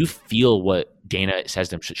you feel what Dana says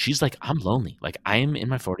to him. She's like, "I'm lonely. Like I am in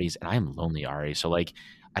my 40s and I am lonely, Ari. So like,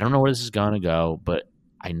 I don't know where this is gonna go, but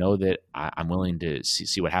I know that I'm willing to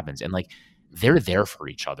see what happens." And like, they're there for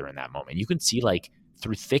each other in that moment. You can see like,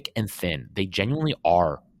 through thick and thin, they genuinely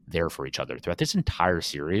are there for each other throughout this entire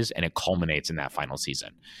series, and it culminates in that final season.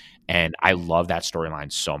 And I love that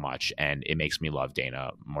storyline so much, and it makes me love Dana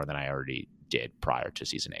more than I already did prior to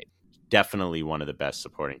season 8. Definitely one of the best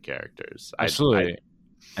supporting characters. Absolutely.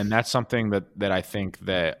 And that's something that I think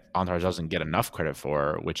that Entourage doesn't get enough credit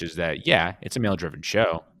for, which is that, yeah, it's a male-driven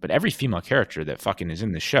show, but every female character that fucking is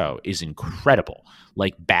in the show is incredible.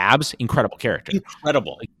 Like Babs, incredible character.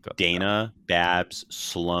 Incredible. Like Dana, Babs,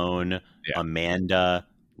 Sloane, Amanda.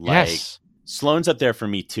 Yes. Sloane's up there for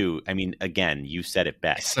me too. I mean, again, you said it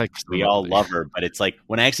best. It's like, we all love her, but it's like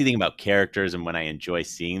when I actually think about characters and when I enjoy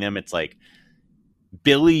seeing them, it's like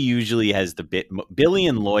Billy usually has Billy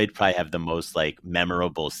and Lloyd probably have the most like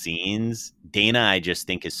memorable scenes. Dana, I just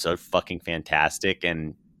think is so fucking fantastic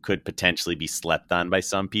and could potentially be slept on by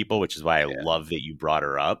some people, which is why I love that you brought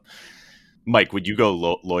her up. Mike, would you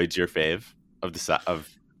go Lloyd's your fave of?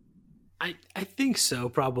 I think so,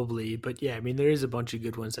 probably, but yeah, I mean, there is a bunch of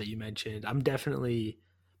good ones that you mentioned. I'm definitely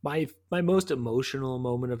my most emotional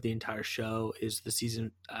moment of the entire show is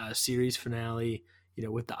the series finale.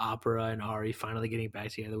 With the opera and Ari finally getting back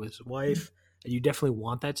together with his wife. And you definitely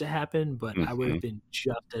want that to happen, but I would have been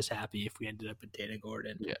just as happy if we ended up with Dana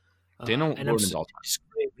Gordon. Yeah. Dana Gordon's all time. It's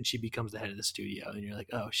great when she becomes the head of the studio, and you're like,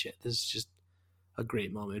 oh shit, this is just a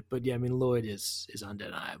great moment. But yeah, I mean, Lloyd is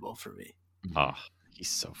undeniable for me. Oh, he's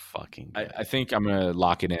so fucking good. I think I'm going to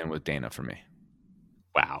lock it in with Dana for me.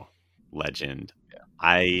 Wow. Legend.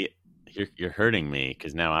 Yeah. You're hurting me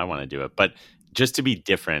because now I want to do it. But just to be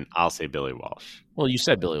different, I'll say Billy Walsh. Well, you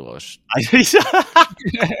said Billy Walsh. You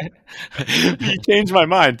changed my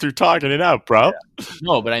mind through talking it out, bro. Yeah.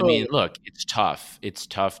 No, but I mean, look, it's tough. It's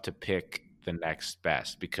tough to pick the next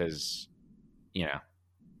best because,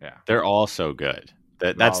 they're all so good.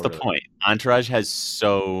 That's the point. Entourage has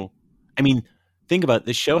I mean, think about it.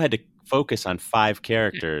 The show had to focus on 5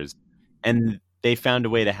 characters, and they found a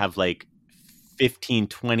way to have like 15,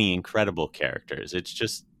 20 incredible characters.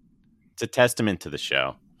 It's a testament to the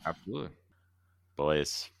show. Absolutely.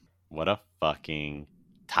 Boys, what a fucking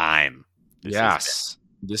time.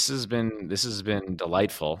 This has been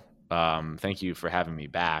delightful. Thank you for having me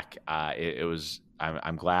back.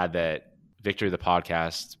 I'm glad that Victory the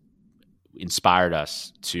podcast inspired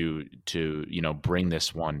us to bring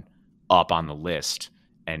this one up on the list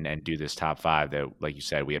and do this top 5 that, like you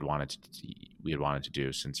said, we had wanted to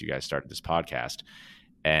do since you guys started this podcast.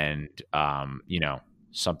 And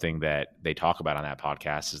something that they talk about on that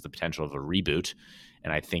podcast is the potential of a reboot.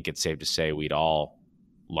 And I think it's safe to say we'd all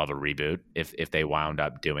love a reboot if they wound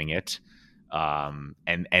up doing it. And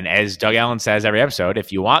as Doug Allen says every episode,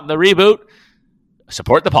 if you want the reboot,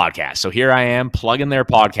 support the podcast. So here I am plugging their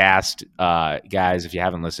podcast. Guys, if you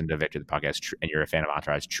haven't listened to Victor the podcast and you're a fan of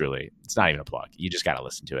Entourage, truly, it's not even a plug. You just got to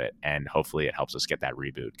listen to it. And hopefully it helps us get that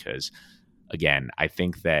reboot. Because again, I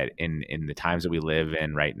think that in the times that we live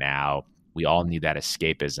in right now, we all need that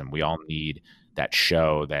escapism. We all need that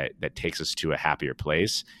show that takes us to a happier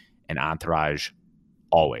place. And Entourage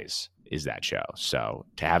always is that show. So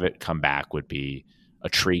to have it come back would be a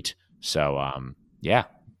treat. So yeah,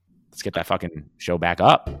 let's get that fucking show back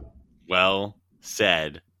up. Well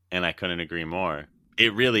said, and I couldn't agree more.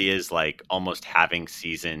 It really is like almost having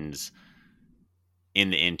seasons in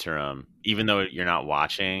the interim, even though you're not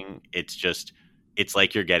watching. It's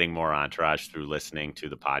like you're getting more Entourage through listening to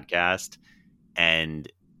the podcast.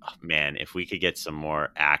 And oh, man, if we could get some more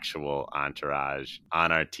actual Entourage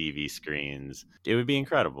on our TV screens, it would be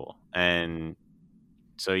incredible. And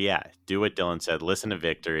so, yeah, do what Dylan said. Listen to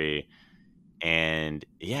Victory. And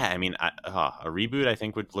yeah, I mean, a reboot I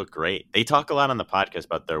think would look great. They talk a lot on the podcast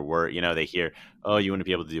about their work. They hear, oh, you wouldn't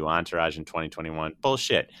be able to do Entourage in 2021.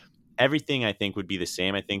 Bullshit. Everything I think would be the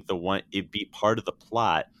same. I think it'd be part of the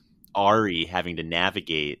plot, Ari having to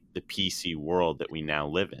navigate the PC world that we now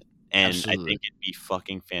live in. And absolutely. I think it'd be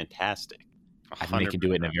fucking fantastic. 100%. I think they can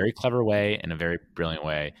do it in a very clever way, in a very brilliant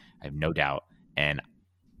way. I have no doubt. And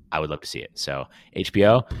I would love to see it. So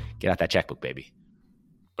HBO, get out that checkbook, baby.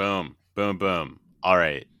 Boom, boom, boom. All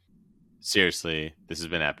right. Seriously, this has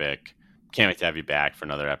been epic. Can't wait to have you back for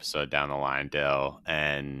another episode down the line, Dill.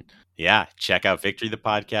 And yeah, check out Victory the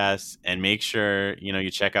podcast, and make sure you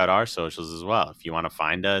check out our socials as well. If you want to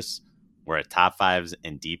find us, we're at Top Fives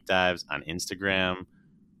and Deep Dives on Instagram.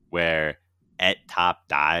 We're at Top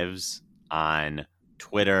Dives on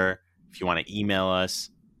Twitter. If you want to email us,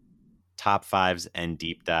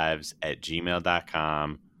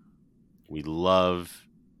 topfivesanddeepdives@gmail.com. We love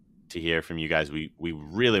to hear from you guys. We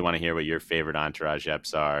really want to hear what your favorite Entourage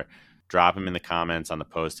eps are. Drop them in the comments on the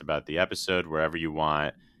post about the episode, wherever you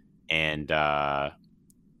want. And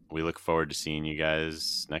we look forward to seeing you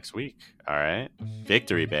guys next week. All right?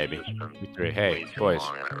 Victory, baby. Victory. Hey, boys.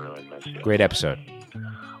 Great episode.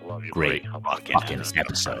 Great fucking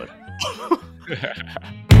episode.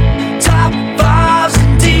 Top fives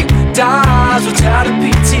and deep dives without a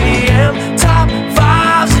PTM. Top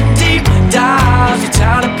fives and deep dives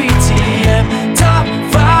without a PTM. Top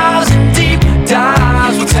fives and deep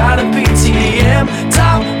dives without a PTM.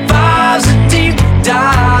 Top fives and deep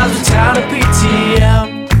dives without a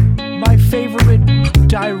PTM. My favorite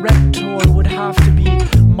director would have to be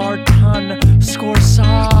Martin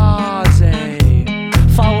Scorsese,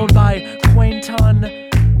 followed by Quentin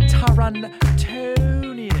Tarantino.